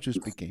and orange juice,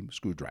 became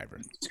screwdriver.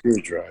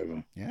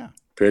 Screwdriver. Yeah.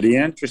 Pretty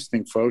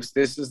interesting, folks.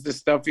 This is the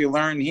stuff you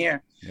learn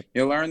here. Yep.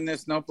 You learn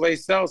this no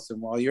place else.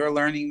 And while you're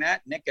learning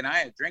that, Nick and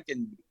I are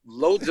drinking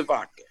loads of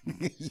vodka.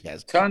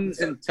 Yes. Tons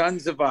and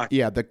tons of vodka.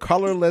 Yeah, the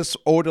colorless,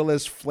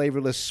 odorless,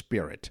 flavorless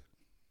spirit.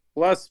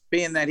 Plus,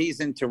 being that he's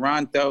in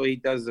Toronto, he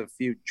does a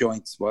few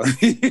joints. Well,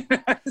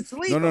 it's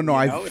legal. No.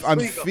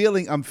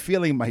 I'm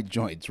feeling my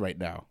joints right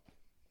now.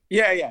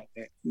 Yeah.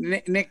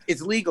 Nick,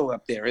 it's legal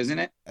up there, isn't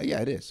it? Yeah,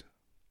 it is.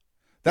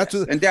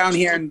 And down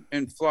here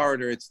in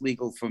Florida, it's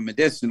legal for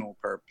medicinal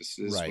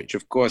purposes, right. Which,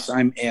 of course,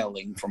 I'm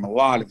ailing from a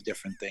lot of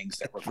different things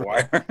that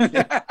require.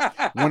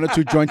 1 or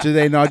 2 joints a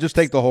day. No, just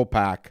take the whole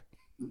pack.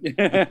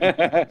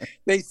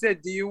 They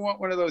said, do you want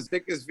one of those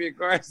stickers for your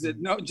car? I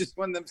said, no, just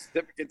one of them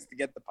certificates to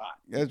get the pot.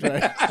 That's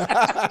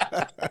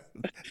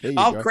right.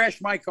 I'll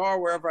crash my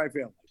car wherever I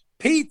feel.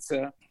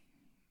 Pizza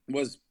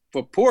was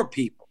for poor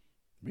people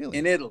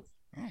in Italy.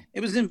 Oh. It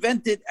was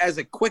invented as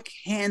a quick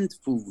hand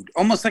food,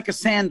 almost like a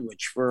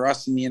sandwich for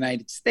us in the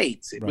United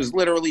States. It was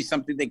literally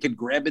something they could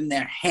grab in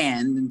their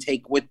hand and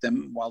take with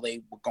them while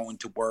they were going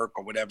to work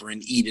or whatever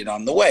and eat it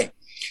on the way.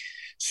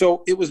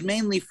 So it was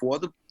mainly for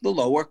the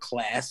lower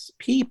class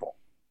people.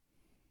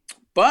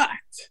 But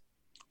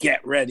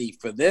get ready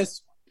for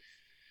this one.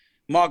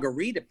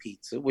 Margherita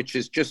pizza, which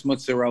is just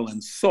mozzarella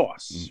and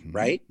sauce,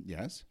 right?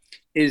 Yes.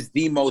 Is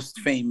the most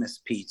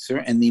famous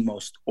pizza and the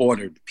most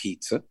ordered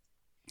pizza.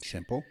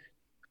 Simple.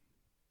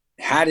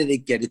 How did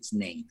it get its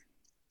name?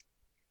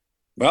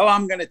 Well,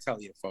 I'm going to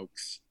tell you,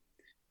 folks.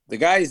 The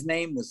guy's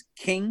name was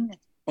King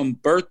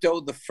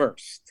Umberto I.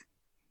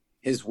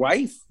 His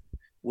wife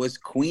was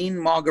Queen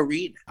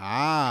Margherita.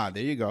 Ah,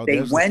 there you go.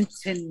 They went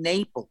to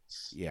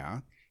Naples.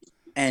 Yeah.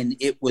 And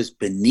it was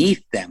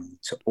beneath them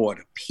to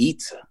order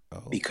pizza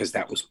because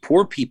that was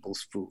poor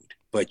people's food.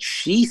 But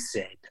she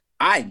said,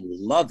 I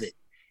love it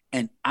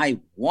and I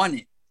want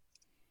it.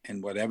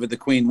 And whatever the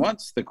queen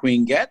wants, the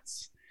queen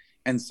gets.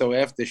 And so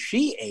after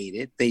she ate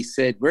it, they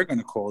said, we're going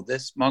to call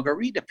this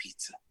Margherita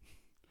pizza.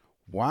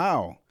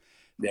 Wow.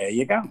 There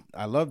you go.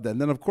 I love that.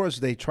 And then, of course,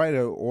 they try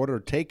to order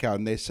takeout,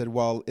 and they said,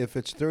 well, if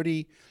it's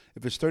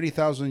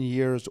 30,000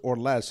 years or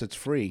less, it's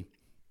free.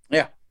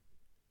 Yeah,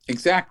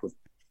 exactly.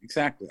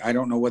 exactly. I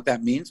don't know what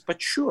that means,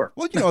 but sure.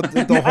 Well,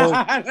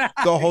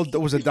 there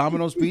was a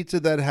Domino's Pizza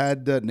that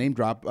had name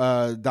drop.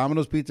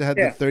 Domino's Pizza had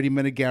the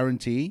 30-minute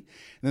guarantee.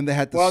 And then they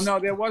had Well, no,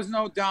 there was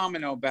no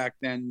Domino back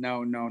then.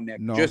 No, Nick.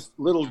 No. Just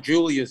little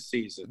Julius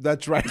Caesar.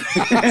 That's right.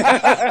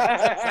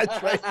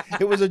 That's right.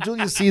 It was a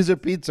Julius Caesar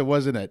pizza,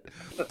 wasn't it?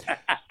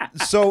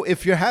 So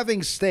if you're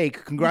having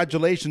steak,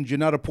 congratulations, you're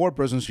not a poor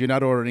person, so you're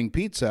not ordering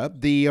pizza.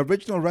 The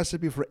original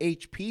recipe for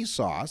HP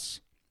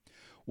sauce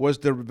was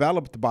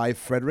developed by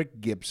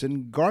Frederick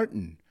Gibson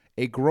Garton,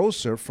 a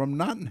grocer from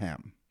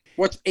Nottingham.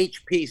 What's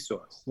HP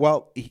sauce?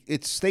 Well,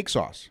 it's steak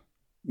sauce.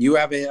 You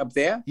have it up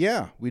there?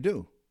 Yeah, we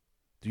do.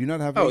 Do you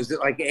not have Oh, is it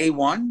like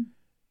A1?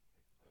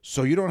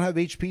 So you don't have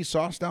HP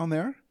sauce down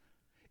there?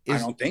 I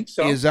don't think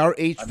so. Is our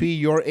HP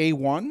your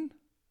A1?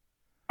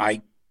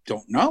 I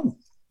don't know.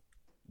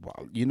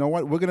 Well, you know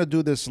what? We're going to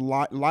do this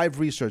live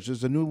research.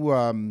 There's a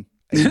new...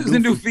 There's a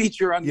new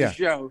feature on the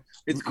show.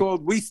 It's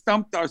called We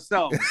Stumped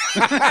Ourselves.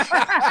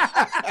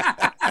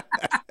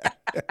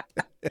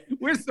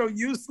 We're so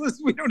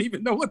useless, we don't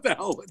even know what the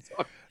hell we're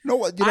talking.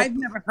 No, I've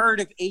never heard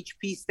of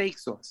HP steak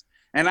sauce.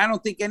 And I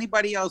don't think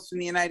anybody else in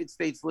the United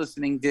States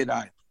listening did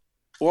either.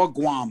 Or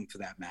Guam, for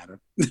that matter.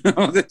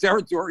 The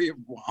territory of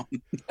Guam.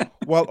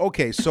 Well,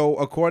 okay. So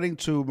according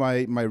to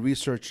my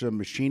research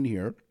machine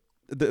here,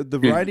 the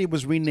variety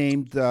was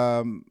renamed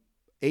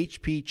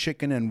HP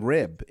Chicken and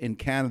Rib in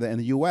Canada. In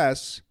the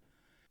U.S.,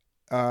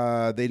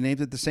 they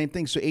named it the same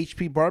thing. So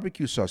HP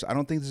Barbecue Sauce. I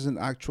don't think this is an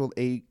actual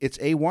it's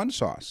A1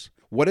 sauce.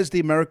 What is the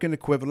American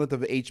equivalent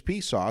of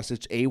HP sauce?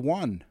 It's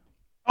A1.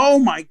 Oh,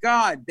 my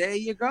God. There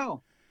you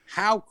go.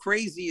 How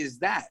crazy is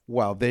that?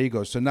 Well, there you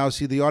go. So now,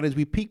 see, the audience,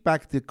 we peeked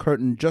back the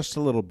curtain just a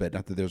little bit.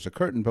 Not that there's a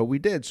curtain, but we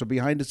did. So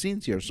behind the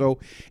scenes here. So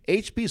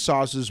HP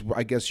sauce is,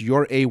 I guess,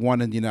 your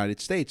A1 in the United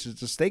States.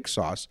 It's a steak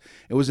sauce.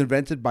 It was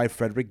invented by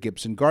Frederick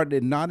Gibson Garton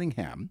in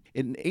Nottingham.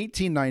 In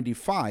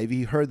 1895,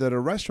 he heard that a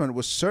restaurant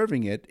was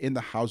serving it in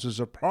the Houses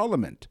of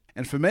Parliament.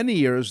 And for many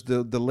years,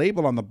 the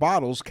label on the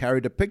bottles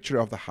carried a picture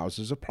of the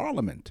Houses of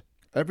Parliament.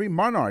 Every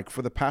monarch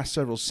for the past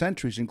several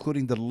centuries,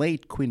 including the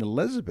late Queen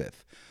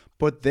Elizabeth,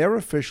 put their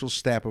official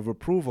stamp of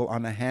approval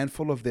on a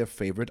handful of their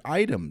favorite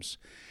items.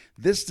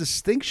 This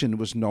distinction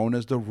was known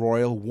as the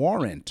Royal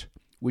Warrant,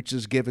 which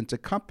is given to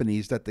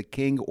companies that the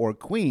king or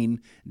queen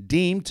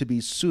deemed to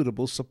be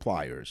suitable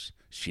suppliers.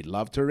 She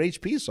loved her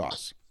HP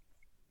sauce.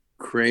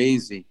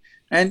 Crazy.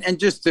 And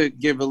just to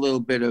give a little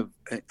bit of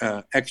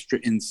extra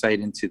insight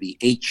into the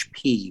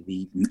HP,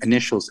 the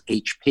initials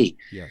HP.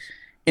 Yes.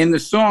 In the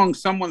song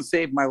Someone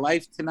Saved My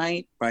Life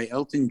Tonight by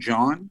Elton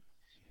John,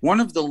 one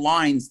of the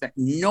lines that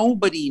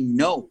nobody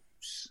knows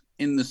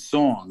in the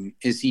song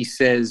is he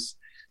says,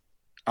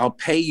 I'll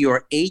pay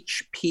your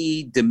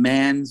HP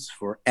demands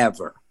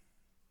forever.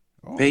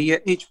 Oh. Pay your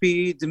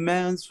HP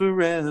demands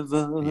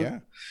forever. Yeah.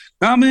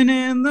 Coming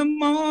in the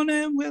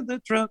morning with a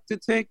truck to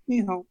take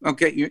me home.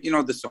 Okay, you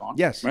know the song.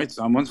 Yes. Right?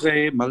 Someone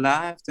saved my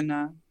life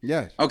tonight.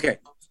 Yes. Okay.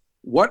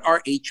 What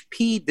are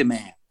HP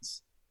demands?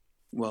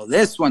 Well,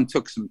 this one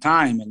took some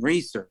time and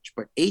research,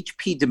 but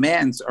HP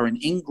demands are an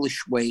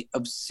English way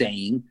of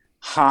saying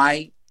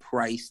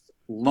high-priced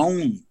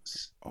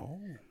loans. Oh.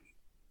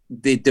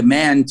 The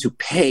demand to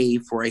pay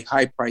for a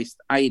high-priced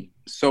item.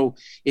 So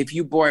if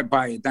you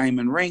buy a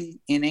diamond ring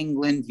in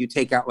England, you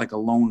take out like a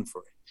loan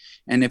for it.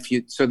 And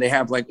so they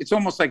have like, it's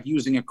almost like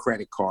using a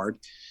credit card,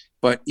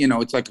 but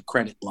it's like a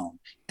credit loan.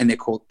 And they're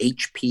called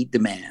HP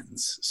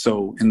demands.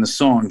 So in the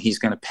song, he's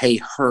going to pay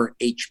her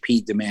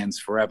HP demands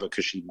forever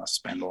because she must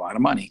spend a lot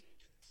of money.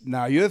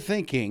 Now you're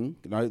thinking,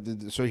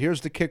 so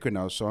here's the kicker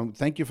now. So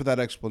thank you for that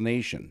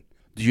explanation.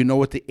 Do you know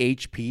what the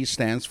HP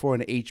stands for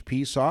in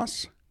HP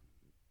sauce?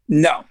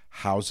 No.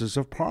 Houses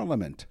of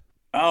Parliament.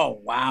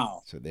 Oh,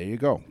 wow. So there you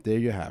go. There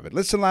you have it.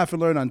 Listen, laugh,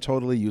 and learn on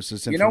totally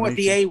useless information. You know what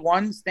the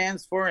A1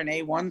 stands for in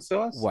A1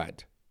 sauce?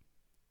 What?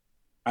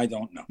 I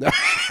don't know.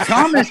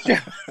 Thomas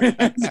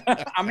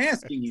I'm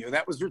asking you.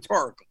 That was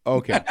rhetorical.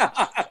 Okay.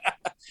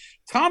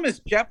 Thomas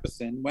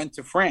Jefferson went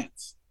to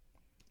France,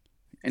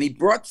 and he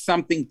brought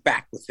something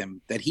back with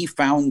him that he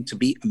found to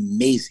be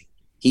amazing.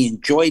 He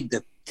enjoyed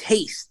the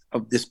taste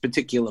of this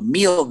particular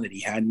meal that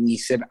he had, and he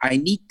said, I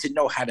need to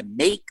know how to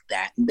make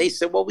that. And they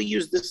said, well, we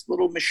use this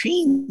little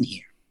machine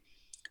here.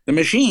 The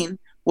machine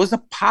was a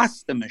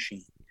pasta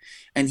machine,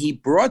 and he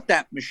brought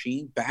that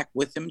machine back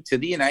with him to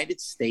the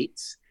United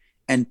States,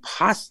 and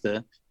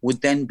pasta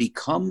would then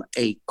become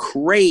a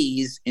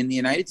craze in the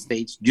United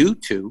States due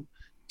to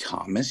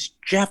Thomas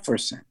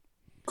Jefferson.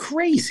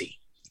 Crazy.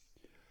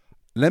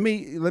 Let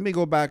me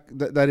go back.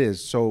 That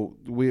is, so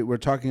we're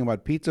talking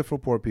about pizza for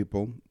poor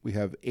people. We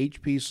have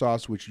HP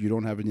sauce, which you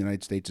don't have in the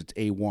United States. It's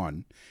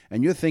A1.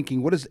 And you're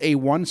thinking, what does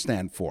A1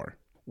 stand for?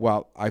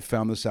 Well, I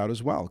found this out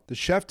as well. The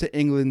chef to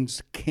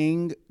England's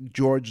King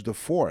George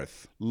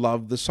IV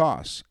loved the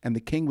sauce. And the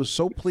king was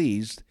so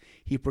pleased,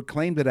 he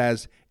proclaimed it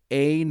as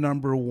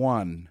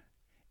A1.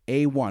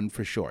 A1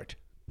 for short.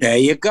 There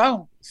you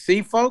go.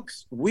 See,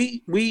 folks,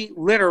 we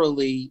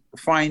literally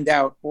find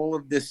out all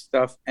of this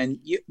stuff. And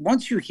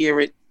once you hear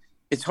it,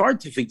 it's hard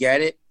to forget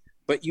it.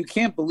 but you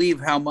can't believe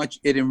how much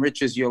it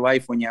enriches your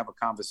life when you have a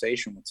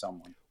conversation with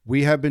someone.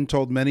 We have been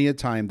told many a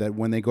time that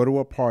when they go to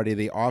a party,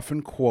 they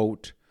often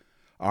quote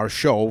our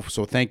show.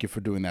 So thank you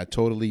for doing that.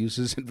 Totally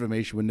Useless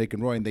Information with Nick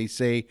and Roy. And they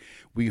say,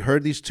 we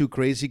heard these two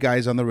crazy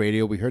guys on the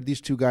radio. We heard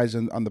these two guys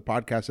on the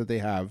podcast that they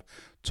have.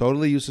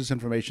 Totally Useless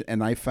Information.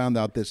 And I found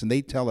out this. And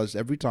they tell us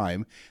every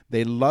time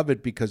they love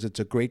it because it's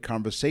a great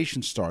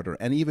conversation starter.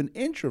 And even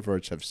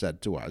introverts have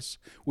said to us,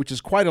 which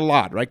is quite a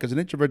lot, right? Because an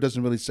introvert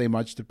doesn't really say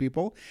much to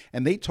people.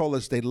 And they told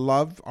us they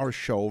love our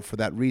show for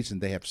that reason.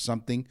 They have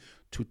something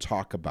to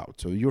talk about.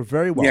 So you're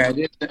very welcome.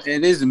 Yeah,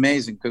 it is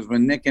amazing because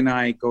when Nick and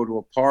I go to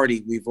a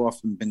party, we've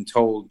often been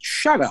told,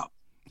 shut up.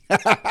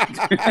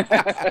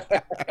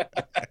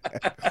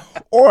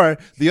 Or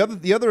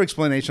the other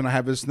explanation I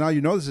have is, now you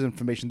know this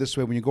information this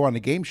way. When you go on a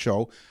game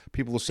show,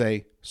 people will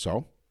say,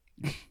 so?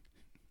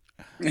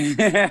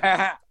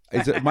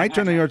 Is it my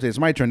turn or yours? It's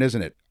my turn,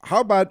 isn't it?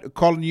 How about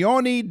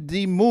coglione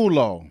di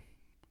mulo?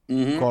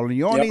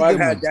 Coglione I've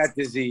di had mulo. that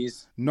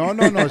disease. No,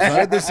 it's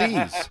not a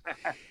disease.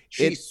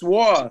 She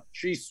swore,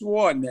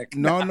 Nick.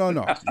 No.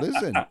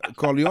 Listen,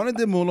 coglione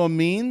di mulo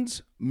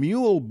means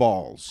mule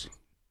balls.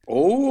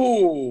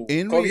 Oh,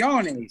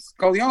 cogliones.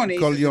 Cogliones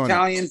is Coglione.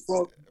 Italian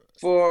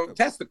for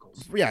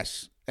testicles.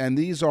 Yes, and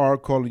these are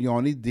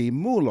coglioni di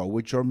mulo,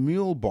 which are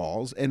mule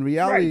balls. In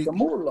reality, Right, the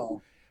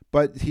mulo.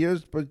 but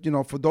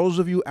for those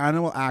of you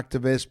animal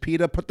activists,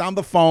 Peter, put down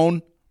the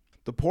phone.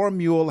 The poor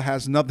mule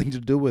has nothing to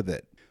do with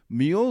it.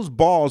 Mule's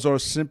balls are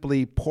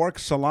simply pork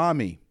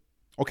salami.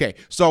 Okay,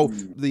 so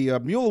the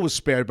mule was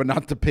spared, but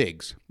not the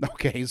pigs.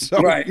 Okay,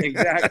 so Right,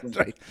 exactly.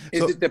 Right.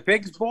 Is it the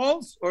pig's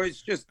balls or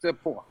it's just the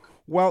pork?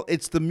 Well,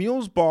 it's the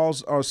mule's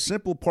balls are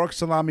simple pork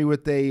salami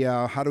with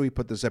a, how do we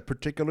put this, a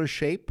particular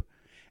shape.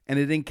 And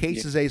it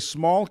encases a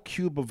small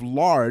cube of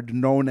lard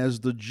known as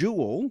the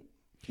jewel.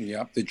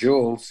 Yep, the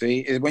jewel.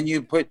 See, when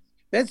you put,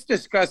 that's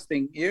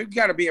disgusting. You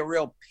got to be a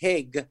real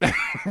pig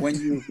when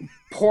you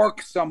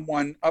pork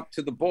someone up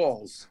to the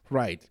balls.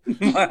 Right.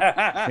 Maybe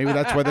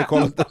that's why they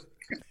call it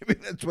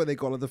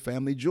the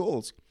family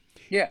jewels.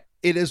 Yeah.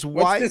 It is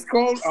What's why this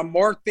called? A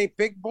morte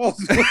pig balls?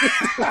 no,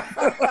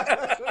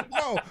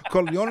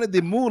 coglione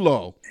di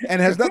mulo,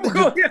 and has nothing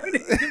to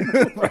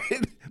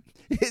right.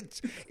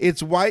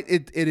 It's white.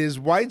 It is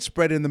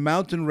widespread in the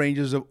mountain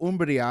ranges of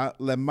Umbria,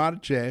 Le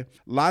Marche,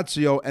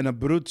 Lazio, and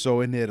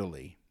Abruzzo in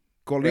Italy.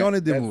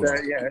 Coglione di mulo.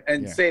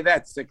 And say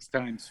that 6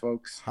 times,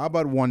 folks. How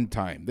about one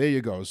time? There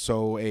you go.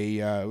 So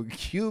a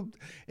cube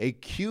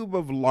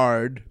of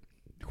lard,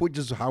 which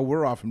is how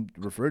we're often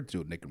referred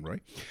to, Nick and Roy.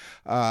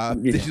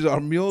 These are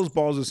mule's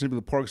balls are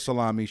simply pork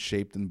salami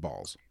shaped in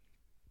balls.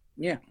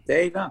 Yeah,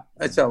 there you go.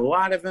 That's a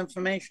lot of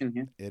information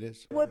here. It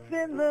is. What's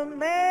in the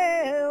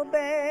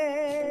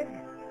mailbag?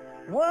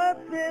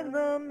 What's in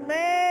the mail?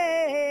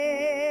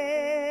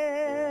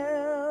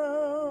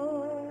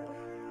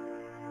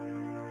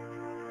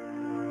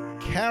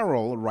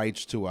 Carol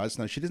writes to us.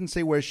 Now, she didn't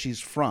say where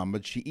she's from,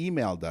 but she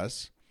emailed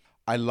us.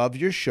 I love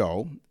your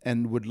show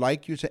and would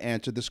like you to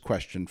answer this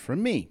question for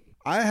me.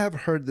 I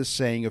have heard this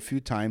saying a few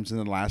times in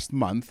the last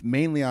month,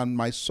 mainly on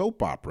my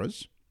soap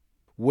operas.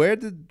 Where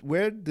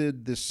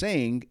did the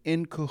saying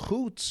 "in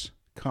cahoots"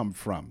 come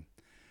from?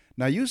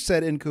 Now, you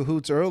said "in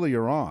cahoots"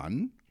 earlier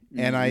on,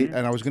 and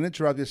I was going to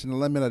interrupt this, and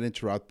let me not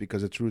interrupt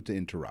because it's rude to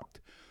interrupt.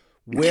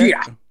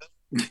 Yeah.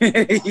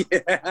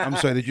 I'm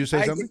sorry. Did you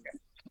say something?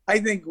 I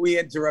think we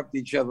interrupt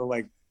each other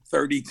like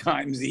 30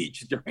 times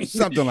each during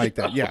something like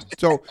that. Yeah.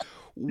 So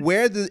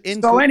where the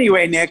So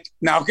anyway, Nick.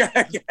 Now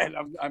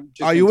I'm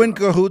just. Are you in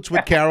cahoots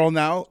with Carol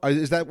now?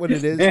 Is that what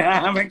it is?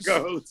 Yeah, I'm in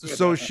cahoots. With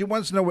So her. she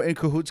wants to know where in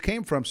cahoots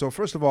came from. So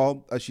first of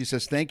all, she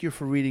says, thank you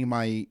for reading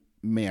my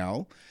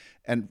mail.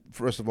 And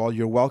first of all,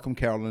 you're welcome,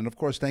 Carol. And of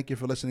course, thank you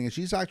for listening. And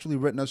she's actually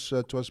written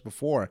to us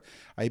before.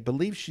 I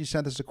believe she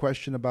sent us a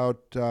question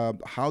about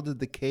how did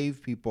the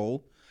cave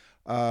people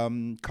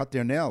cut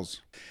their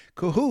nails.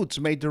 Cahoots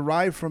may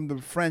derive from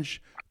the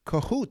French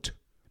cahoot,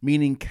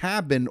 meaning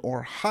cabin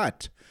or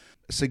hut,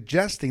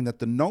 suggesting that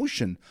the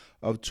notion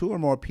of 2 or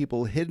more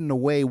people hidden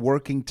away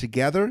working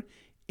together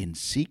in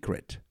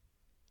secret,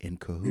 in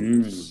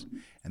cahoots.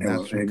 And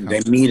that's what they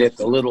meet at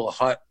the little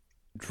hut.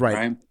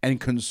 right, and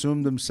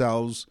consume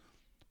themselves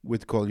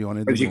with coglione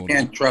di Because you mulo.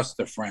 can't trust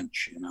the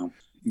French,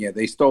 Yeah,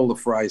 they stole the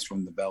fries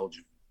from the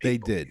Belgians. They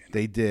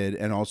did,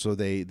 and also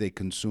they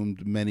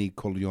consumed many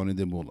coglione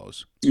di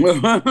mulos.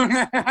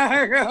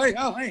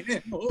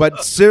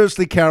 But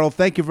seriously, Carol,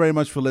 thank you very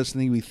much for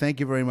listening. We thank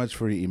you very much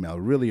for your email.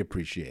 Really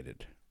appreciate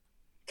it.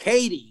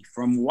 Katie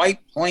from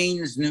White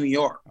Plains, New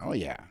York. Oh,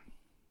 yeah.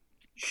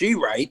 She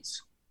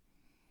writes,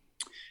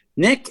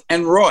 Nick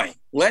and Roy,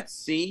 let's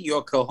see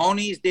your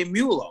cojones de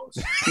mulos.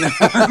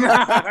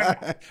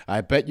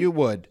 I bet you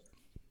would.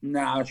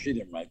 No, she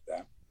didn't write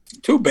that.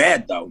 Too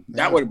bad, though.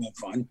 That would have been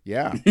fun.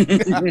 Yeah.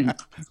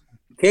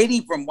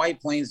 Katie from White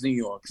Plains, New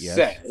York Yes.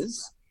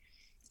 says,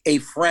 a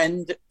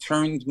friend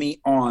turned me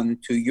on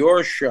to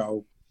your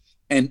show,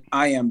 and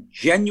I am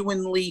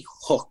genuinely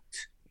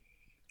hooked.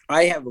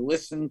 I have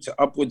listened to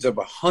upwards of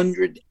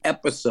 100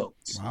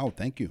 episodes. Wow,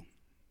 thank you.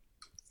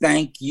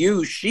 thank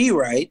you, she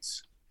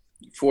writes,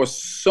 for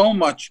so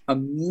much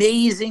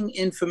amazing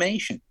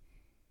information.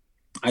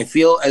 I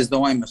feel as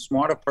though I'm a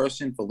smarter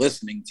person for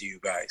listening to you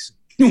guys.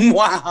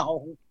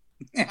 Wow.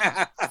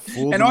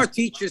 And our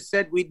teacher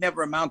said we'd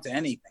never amount to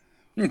anything.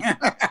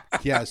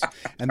 Yes.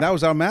 And that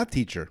was our math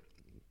teacher.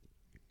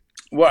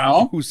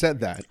 Well, Who said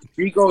that?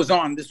 she goes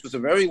on. This was a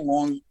very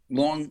long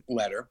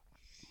letter.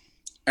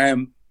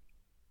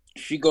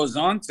 She goes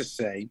on to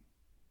say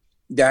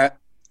that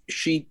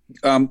she,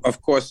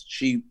 of course,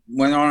 she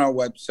went on our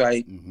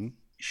website. Mm-hmm.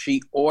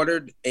 She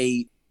ordered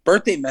a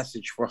birthday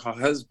message for her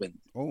husband.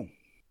 Oh.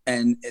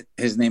 And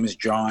his name is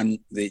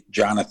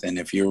Jonathan,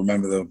 if you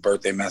remember the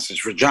birthday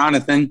message for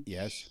Jonathan.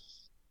 Yes.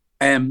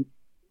 And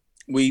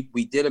we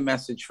did a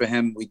message for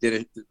him. We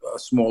did a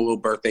small little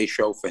birthday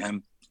show for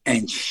him.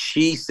 And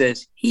she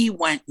says he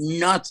went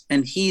nuts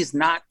and he's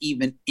not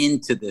even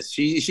into this.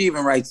 She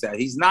even writes that.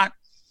 He's not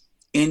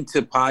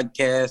into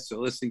podcasts or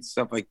listening to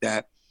stuff like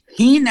that.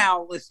 He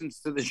now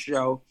listens to the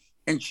show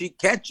and she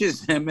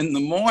catches him in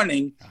the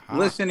morning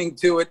listening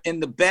to it in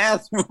the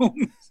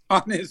bathroom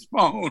on his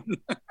phone.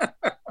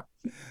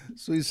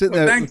 So he's sitting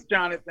there. Thanks,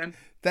 Jonathan.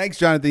 Thanks,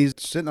 Jonathan. He's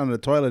sitting on the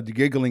toilet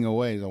giggling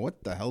away. So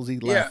what the hell's he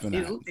laughing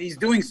at? He's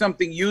doing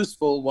something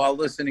useful while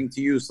listening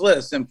to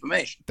useless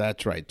information.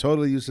 That's right.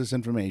 Totally useless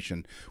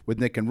information. With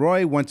Nick and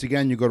Roy, once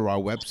again, you go to our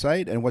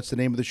website. And what's the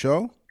name of the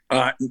show?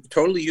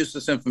 Totally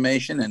useless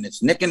information. And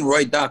it's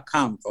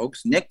nickandroy.com,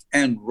 folks.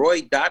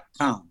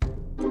 nickandroy.com.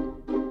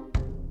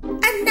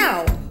 And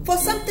now for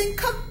something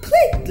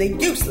completely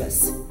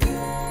useless.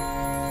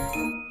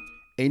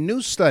 A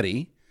new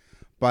study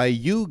by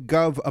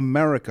YouGov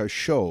America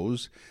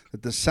shows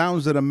that the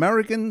sounds that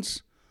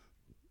Americans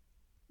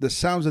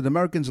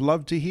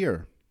love to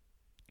hear.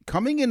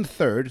 Coming in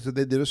third, so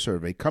they did a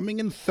survey. Coming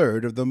in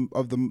third of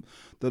the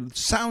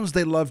sounds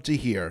they love to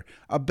hear,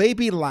 a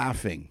baby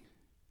laughing.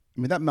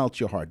 I mean, that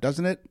melts your heart,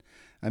 doesn't it?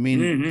 I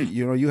mean,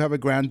 you have a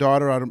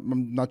granddaughter.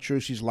 I'm not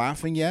sure she's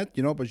laughing yet,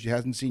 but she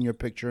hasn't seen your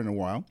picture in a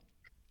while.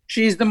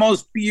 She's the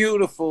most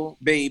beautiful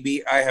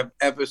baby I have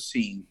ever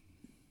seen.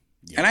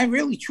 Yeah. And I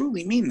really,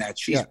 truly mean that.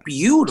 She's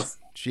beautiful.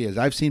 She is.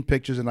 I've seen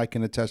pictures, and I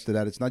can attest to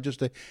that. It's not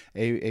just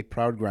a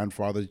proud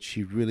grandfather.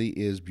 She really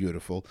is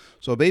beautiful.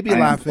 So baby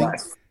laughing,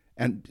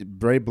 and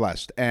very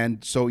blessed.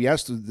 And so,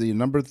 yes,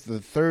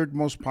 the third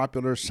most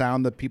popular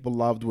sound that people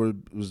loved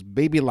was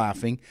baby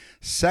laughing.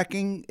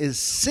 Second is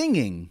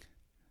singing.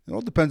 It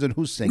all depends on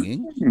who's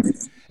singing.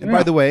 And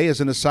by the way,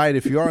 as an aside,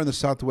 if you are in the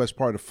southwest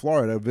part of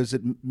Florida,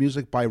 visit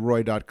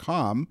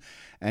musicbyroy.com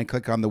and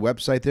click on the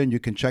website there, and you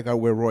can check out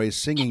where Roy is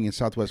singing in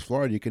southwest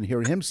Florida. You can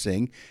hear him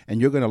sing, and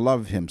you're going to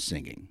love him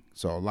singing.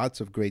 So lots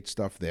of great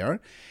stuff there.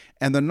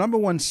 And the number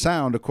one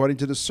sound, according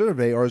to the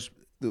survey, or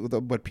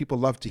what people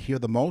love to hear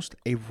the most,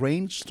 a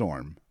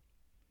rainstorm.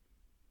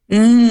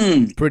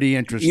 Pretty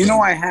interesting.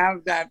 I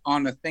have that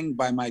on a thing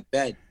by my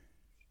bed.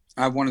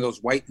 I have one of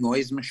those white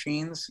noise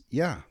machines.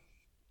 Yeah.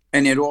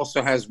 And it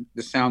also has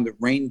the sound of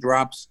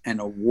raindrops and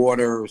a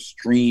water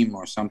stream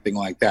or something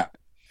like that.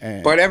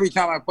 But every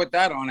time I put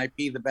that on, I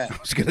pee the bed. I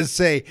was going to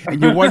say,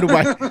 and you wonder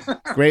why.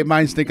 Great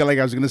minds think alike.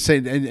 I was going to say,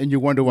 and you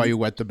wonder why you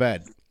wet the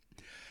bed.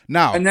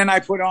 Now. And then I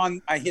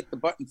hit the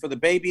button for the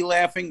baby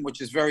laughing,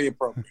 which is very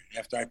appropriate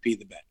after I pee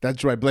the bed.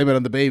 That's right. Blame it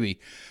on the baby.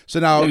 So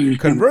now,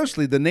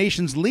 conversely, the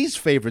nation's least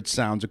favorite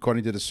sounds,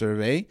 according to the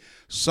survey,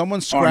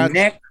 someone scratched.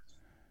 Nick.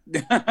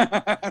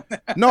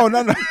 No.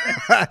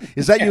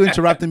 Is that you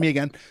interrupting me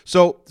again?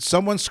 So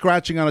someone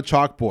scratching on a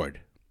chalkboard,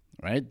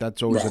 right?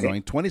 That's always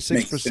annoying.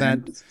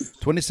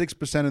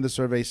 26% of the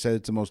survey said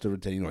it's the most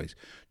irritating noise.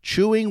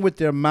 Chewing with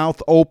their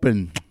mouth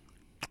open.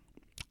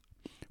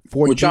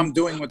 Which I'm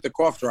doing with the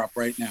cough drop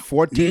right now.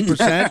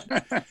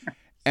 14%.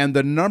 And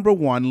the number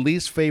one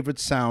least favorite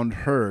sound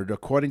heard,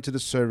 according to the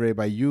survey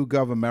by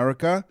YouGov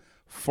America,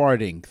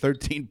 farting.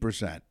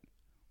 13%.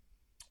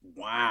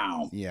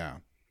 Wow. Yeah.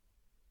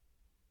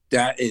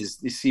 That is,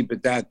 you see,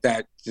 but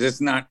that's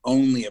not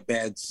only a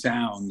bad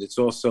sound; it's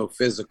also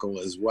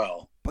physical as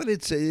well. But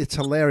it's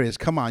hilarious.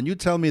 Come on, you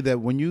tell me that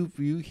when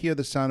you hear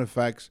the sound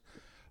effects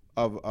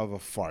of a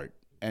fart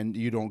and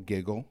you don't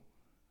giggle.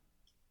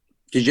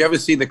 Did you ever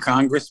see the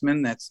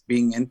congressman that's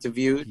being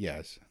interviewed?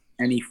 Yes.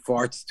 And he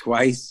farts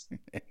twice,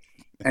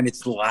 and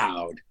it's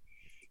loud.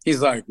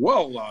 He's like,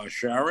 "Well,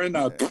 Sharon,"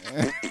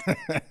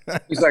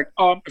 he's like,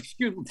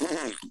 "Excuse me."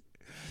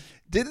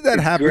 Didn't that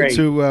happen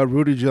to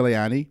Rudy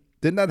Giuliani?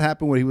 Didn't that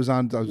happen when he was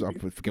on? I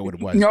forget what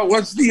it was. No,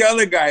 what's the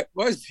other guy?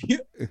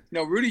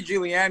 No, Rudy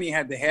Giuliani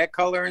had the hair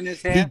color in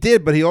his hair. He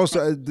did, but he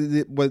also,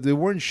 they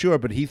weren't sure,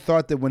 but he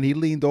thought that when he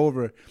leaned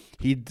over,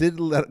 he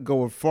did let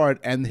go of fart,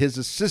 and his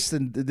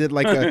assistant did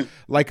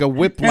like a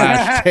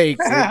whiplash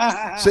take.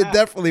 So it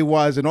definitely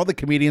was, and all the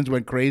comedians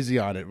went crazy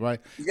on it,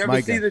 right? You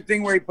ever see the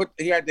thing where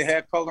he had the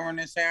hair color in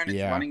his hair and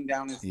it's running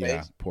down his face?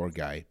 Yeah, poor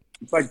guy.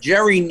 But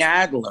Jerry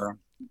Nadler,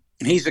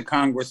 he's a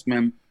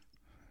congressman.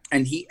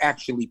 And he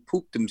actually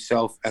pooped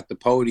himself at the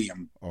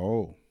podium.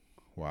 Oh,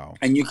 wow.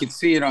 And you can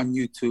see it on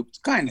YouTube. It's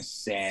kind of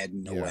sad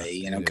in a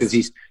way, because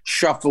he's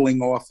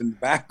shuffling off in the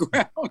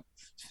background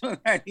so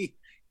that he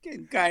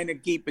can kind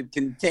of keep it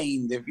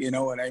contained, if you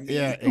know what I mean.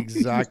 Yeah,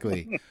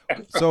 exactly.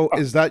 So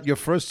is that your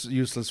first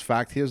useless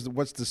fact?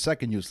 What's the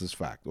second useless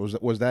fact? Or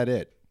was that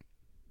it?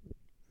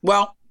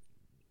 Well,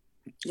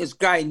 this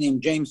guy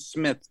named James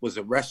Smith was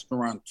a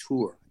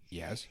restaurateur,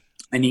 Yes.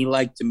 and he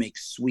liked to make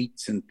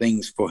sweets and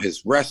things for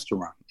his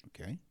restaurant.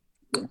 Okay.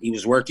 He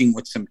was working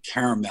with some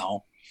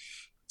caramel,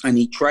 and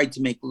he tried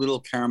to make little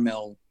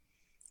caramel,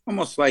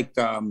 almost like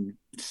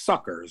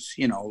suckers,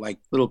 like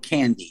little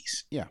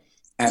candies. Yeah.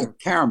 Out of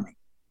caramel.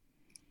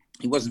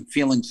 He wasn't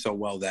feeling so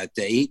well that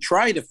day. He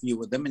tried a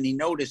few of them, and he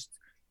noticed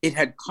it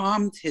had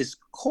calmed his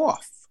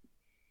cough.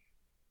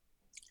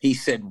 He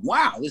said,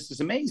 wow, this is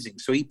amazing.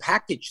 So he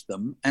packaged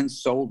them and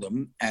sold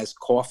them as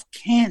cough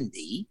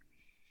candy,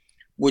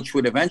 which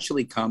would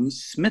eventually come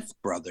Smith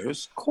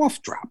Brothers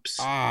cough drops.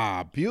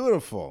 Ah,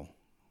 beautiful.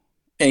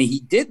 And he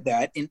did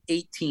that in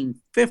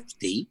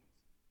 1850.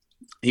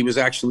 He was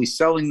actually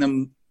selling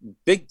them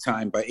big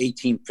time by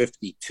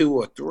 1852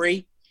 or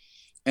 3.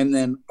 And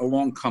then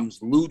along comes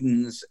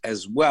Luden's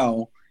as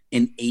well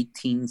in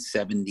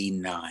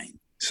 1879.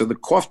 So the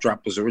cough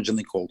drop was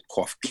originally called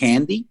cough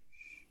candy,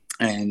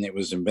 and it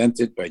was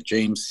invented by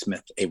James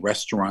Smith, a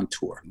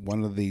restaurateur.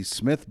 One of the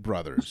Smith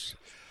brothers.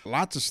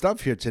 Lots of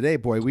stuff here today,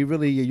 boy.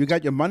 You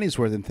got your money's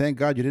worth, and thank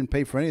God you didn't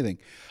pay for anything.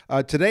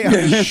 Today on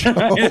the show...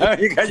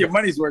 You got your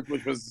money's worth,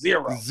 which was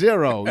zero.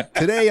 Zero.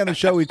 Today on the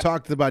show, we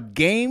talked about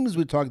games.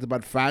 We talked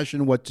about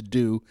fashion, what to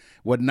do,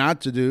 what not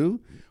to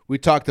do. We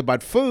talked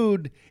about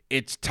food.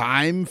 It's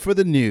time for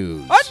the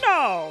news. And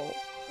now,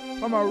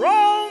 from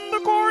around the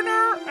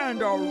corner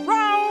and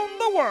around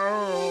the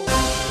world,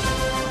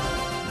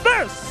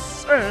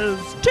 this is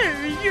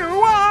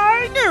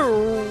TUI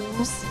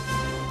News.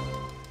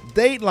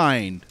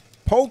 Dateline,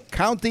 Polk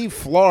County,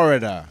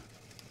 Florida.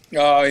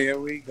 Oh, here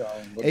we go.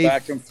 We're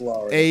back in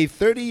Florida. A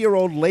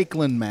 30-year-old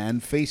Lakeland man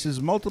faces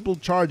multiple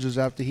charges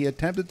after he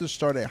attempted to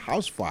start a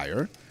house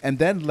fire and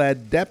then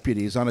led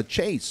deputies on a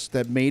chase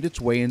that made its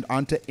way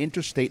onto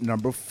Interstate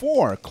number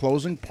 4,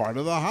 closing part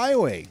of the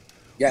highway.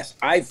 Yes,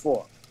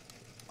 I-4.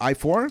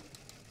 I-4?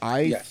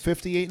 Yes.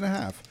 I-58 and a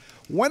half.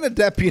 When a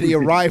deputy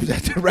arrived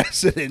at the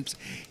residence,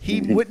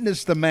 he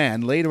witnessed the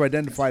man, later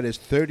identified as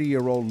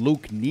 30-year-old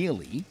Luke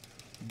Neely,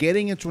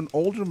 getting into an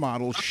older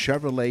model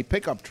Chevrolet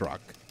pickup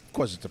truck. Of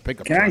course, it's a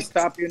pickup truck. Can I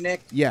stop you,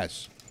 Nick?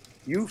 Yes.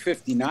 You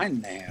 59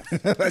 and a half.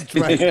 That's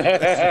right.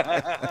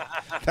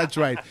 That's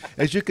right.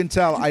 As you can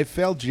tell, I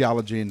failed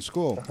geology in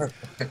school. So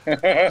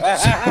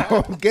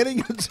getting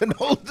into an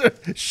older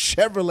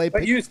Chevrolet...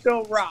 But you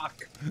still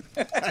rock.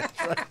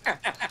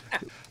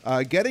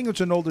 Getting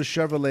into an older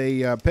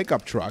Chevrolet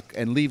pickup truck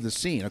and leave the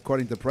scene,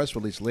 according to the press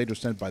release later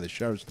sent by the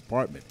Sheriff's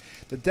Department.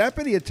 The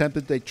deputy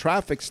attempted a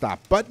traffic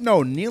stop, but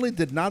no, Neely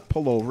did not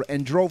pull over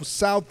and drove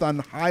south on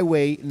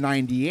Highway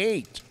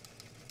 98.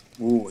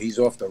 Ooh, he's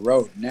off the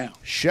road now.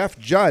 Chef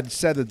Judd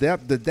said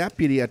that the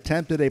deputy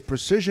attempted a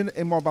precision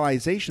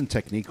immobilization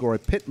technique or a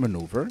pit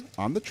maneuver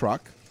on the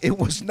truck. It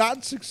was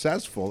not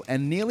successful,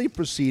 and Neely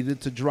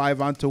proceeded to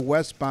drive onto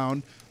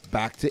westbound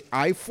back to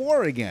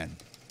I-4 again.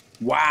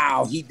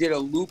 Wow, he did a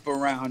loop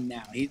around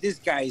now. This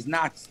guy is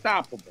not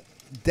stoppable.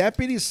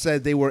 Deputies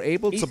said they were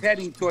able He's to...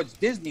 heading towards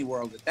Disney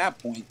World at that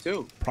point,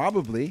 too.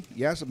 Probably,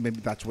 yes. Maybe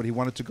that's what he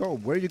wanted to go.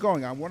 Where are you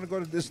going? I want to go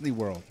to Disney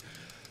World.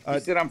 He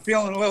said, I'm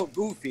feeling a little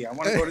goofy. I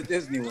want to go to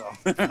Disney World.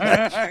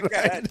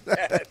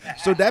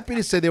 So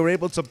deputies say they were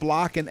able to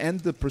block and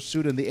end the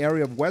pursuit in the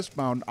area of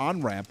westbound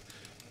on-ramp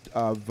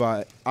of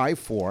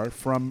I-4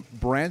 from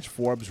Branch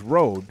Forbes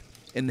Road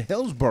in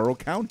Hillsborough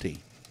County.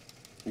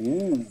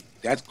 Ooh,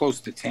 that's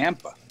close to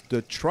Tampa.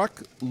 The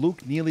truck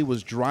Luke Neely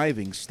was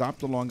driving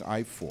stopped along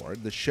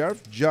I-4. The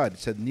Sheriff Judd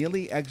said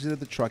Neely exited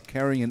the truck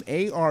carrying an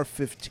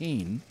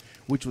AR-15,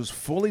 which was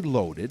fully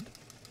loaded,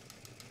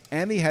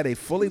 and he had a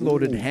fully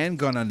loaded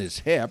handgun on his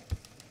hip.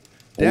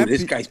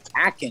 This guy's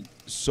packing.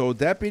 So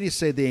deputies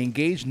say they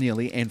engaged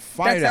Neely and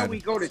fired at him. That's how we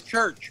go to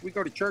church. We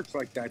go to church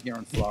like that here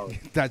in Florida.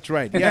 That's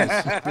right,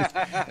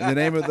 yes. In the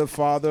name of the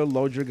Father,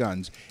 load your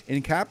guns.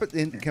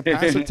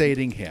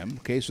 Incapacitating him,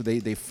 okay, so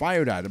they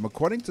fired at him.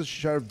 According to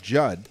Sheriff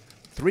Judd,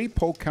 3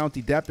 Polk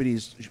County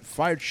deputies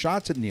fired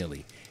shots at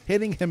Neely,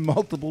 hitting him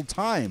multiple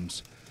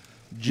times.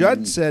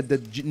 Judd said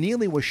that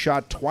Neely was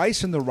shot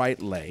twice in the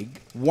right leg,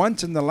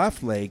 once in the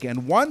left leg,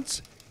 and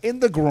once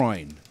in the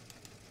groin.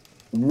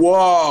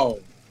 Whoa.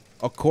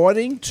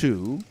 According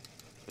to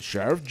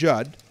Sheriff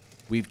Judd,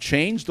 we've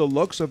changed the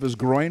looks of his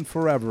groin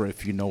forever,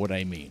 if you know what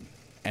I mean.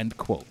 End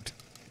quote.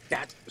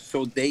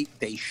 So they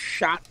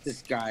shot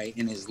this guy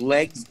in his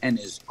legs and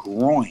his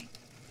groin.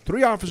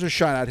 3 officers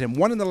shot at him,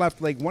 one in the left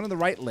leg, one in the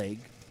right leg,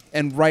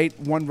 and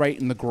one right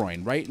in the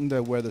groin, right in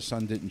the where the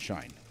sun didn't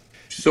shine.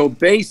 So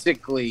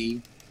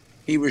basically,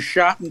 he was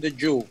shot in the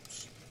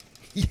jewels.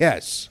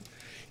 Yes.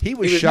 He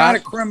was not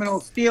a criminal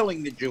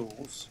stealing the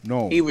jewels.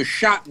 No. He was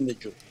shot in the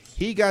jewels.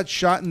 He got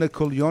shot in the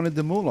Coglione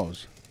de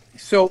Mulos.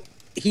 So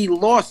he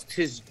lost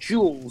his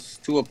jewels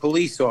to a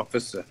police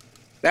officer.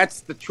 That's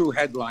the true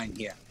headline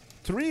here.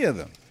 3 of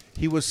them.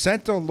 He was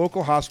sent to a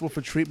local hospital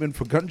for treatment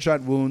for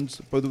gunshot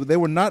wounds, but they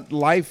were not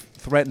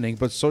life-threatening,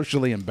 but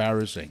socially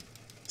embarrassing.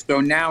 So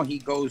now he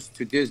goes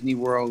to Disney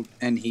World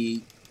and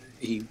he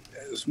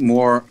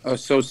more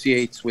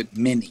associates with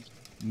Minnie.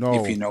 No.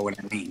 If you know what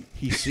I mean.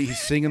 He's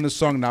singing the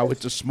song now.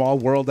 It's a small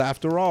world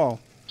after all.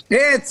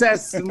 It's a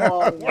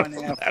small one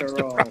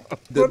after all.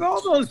 With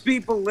all those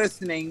people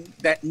listening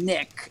that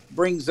Nick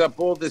brings up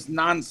all this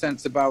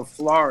nonsense about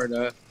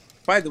Florida,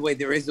 by the way,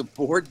 there is a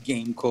board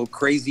game called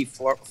Crazy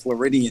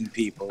Floridian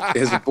People.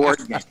 There's a board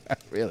game.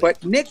 Really?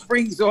 But Nick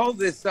brings all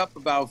this up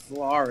about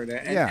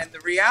Florida. And the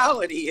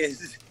reality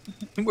is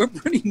we're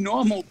pretty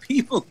normal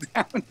people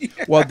down here.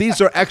 Well, these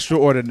are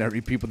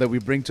extraordinary people that we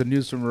bring to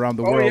news from around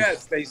the world. Oh,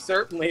 yes, they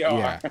certainly are.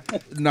 Yeah.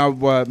 Now,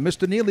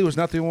 Mr. Neely was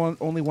not the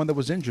only one that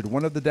was injured.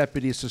 One of the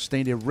deputies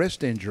sustained a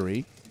wrist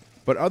injury.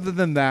 But other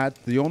than that,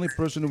 the only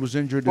person who was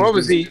injured What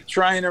was he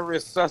trying to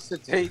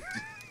resuscitate?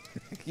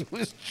 He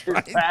was His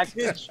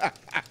package?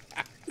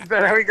 Is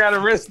that how he got a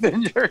wrist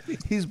injury?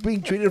 He's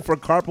being treated for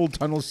carpal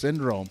tunnel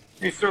syndrome.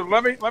 He said,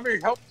 let me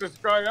help this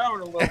guy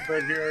out a little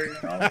bit here, you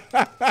know.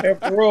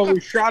 After all, we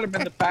shot him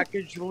in the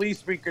package. The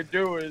least we could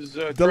do is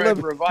try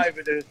and revive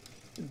it,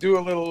 do a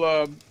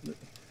little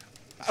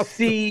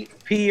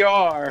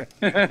CPR.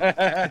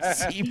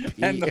 CPR.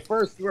 And the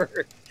first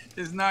word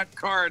is not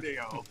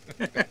cardio.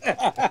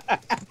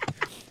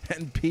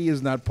 And P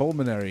is not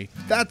pulmonary.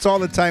 That's all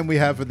the time we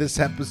have for this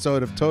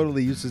episode of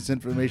Totally Useless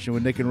Information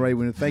with Nick and Roy.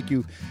 We want to thank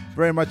you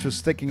very much for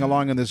sticking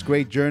along on this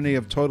great journey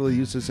of totally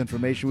useless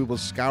information. We will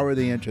scour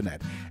the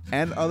internet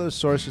and other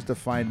sources to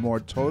find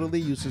more totally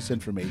useless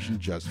information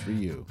just for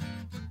you.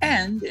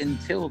 And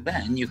until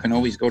then, you can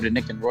always go to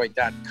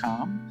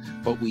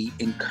nickandroy.com, but we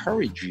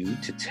encourage you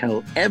to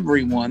tell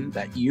everyone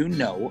that you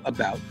know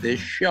about this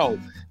show.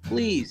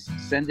 Please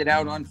send it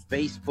out on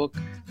Facebook.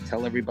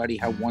 Tell everybody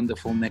how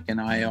wonderful Nick and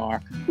I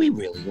are. We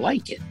really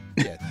like it.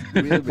 Yeah,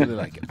 really, really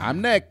like it.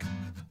 I'm Nick.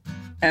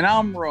 And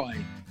I'm Roy.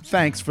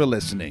 Thanks for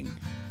listening.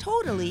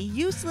 Totally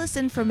Useless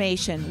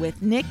Information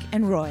with Nick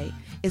and Roy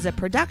is a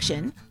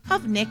production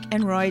of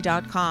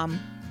nickandroy.com.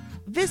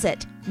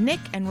 Visit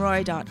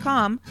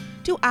nickandroy.com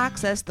to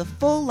access the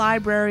full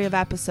library of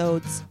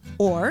episodes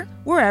or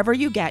wherever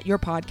you get your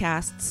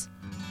podcasts.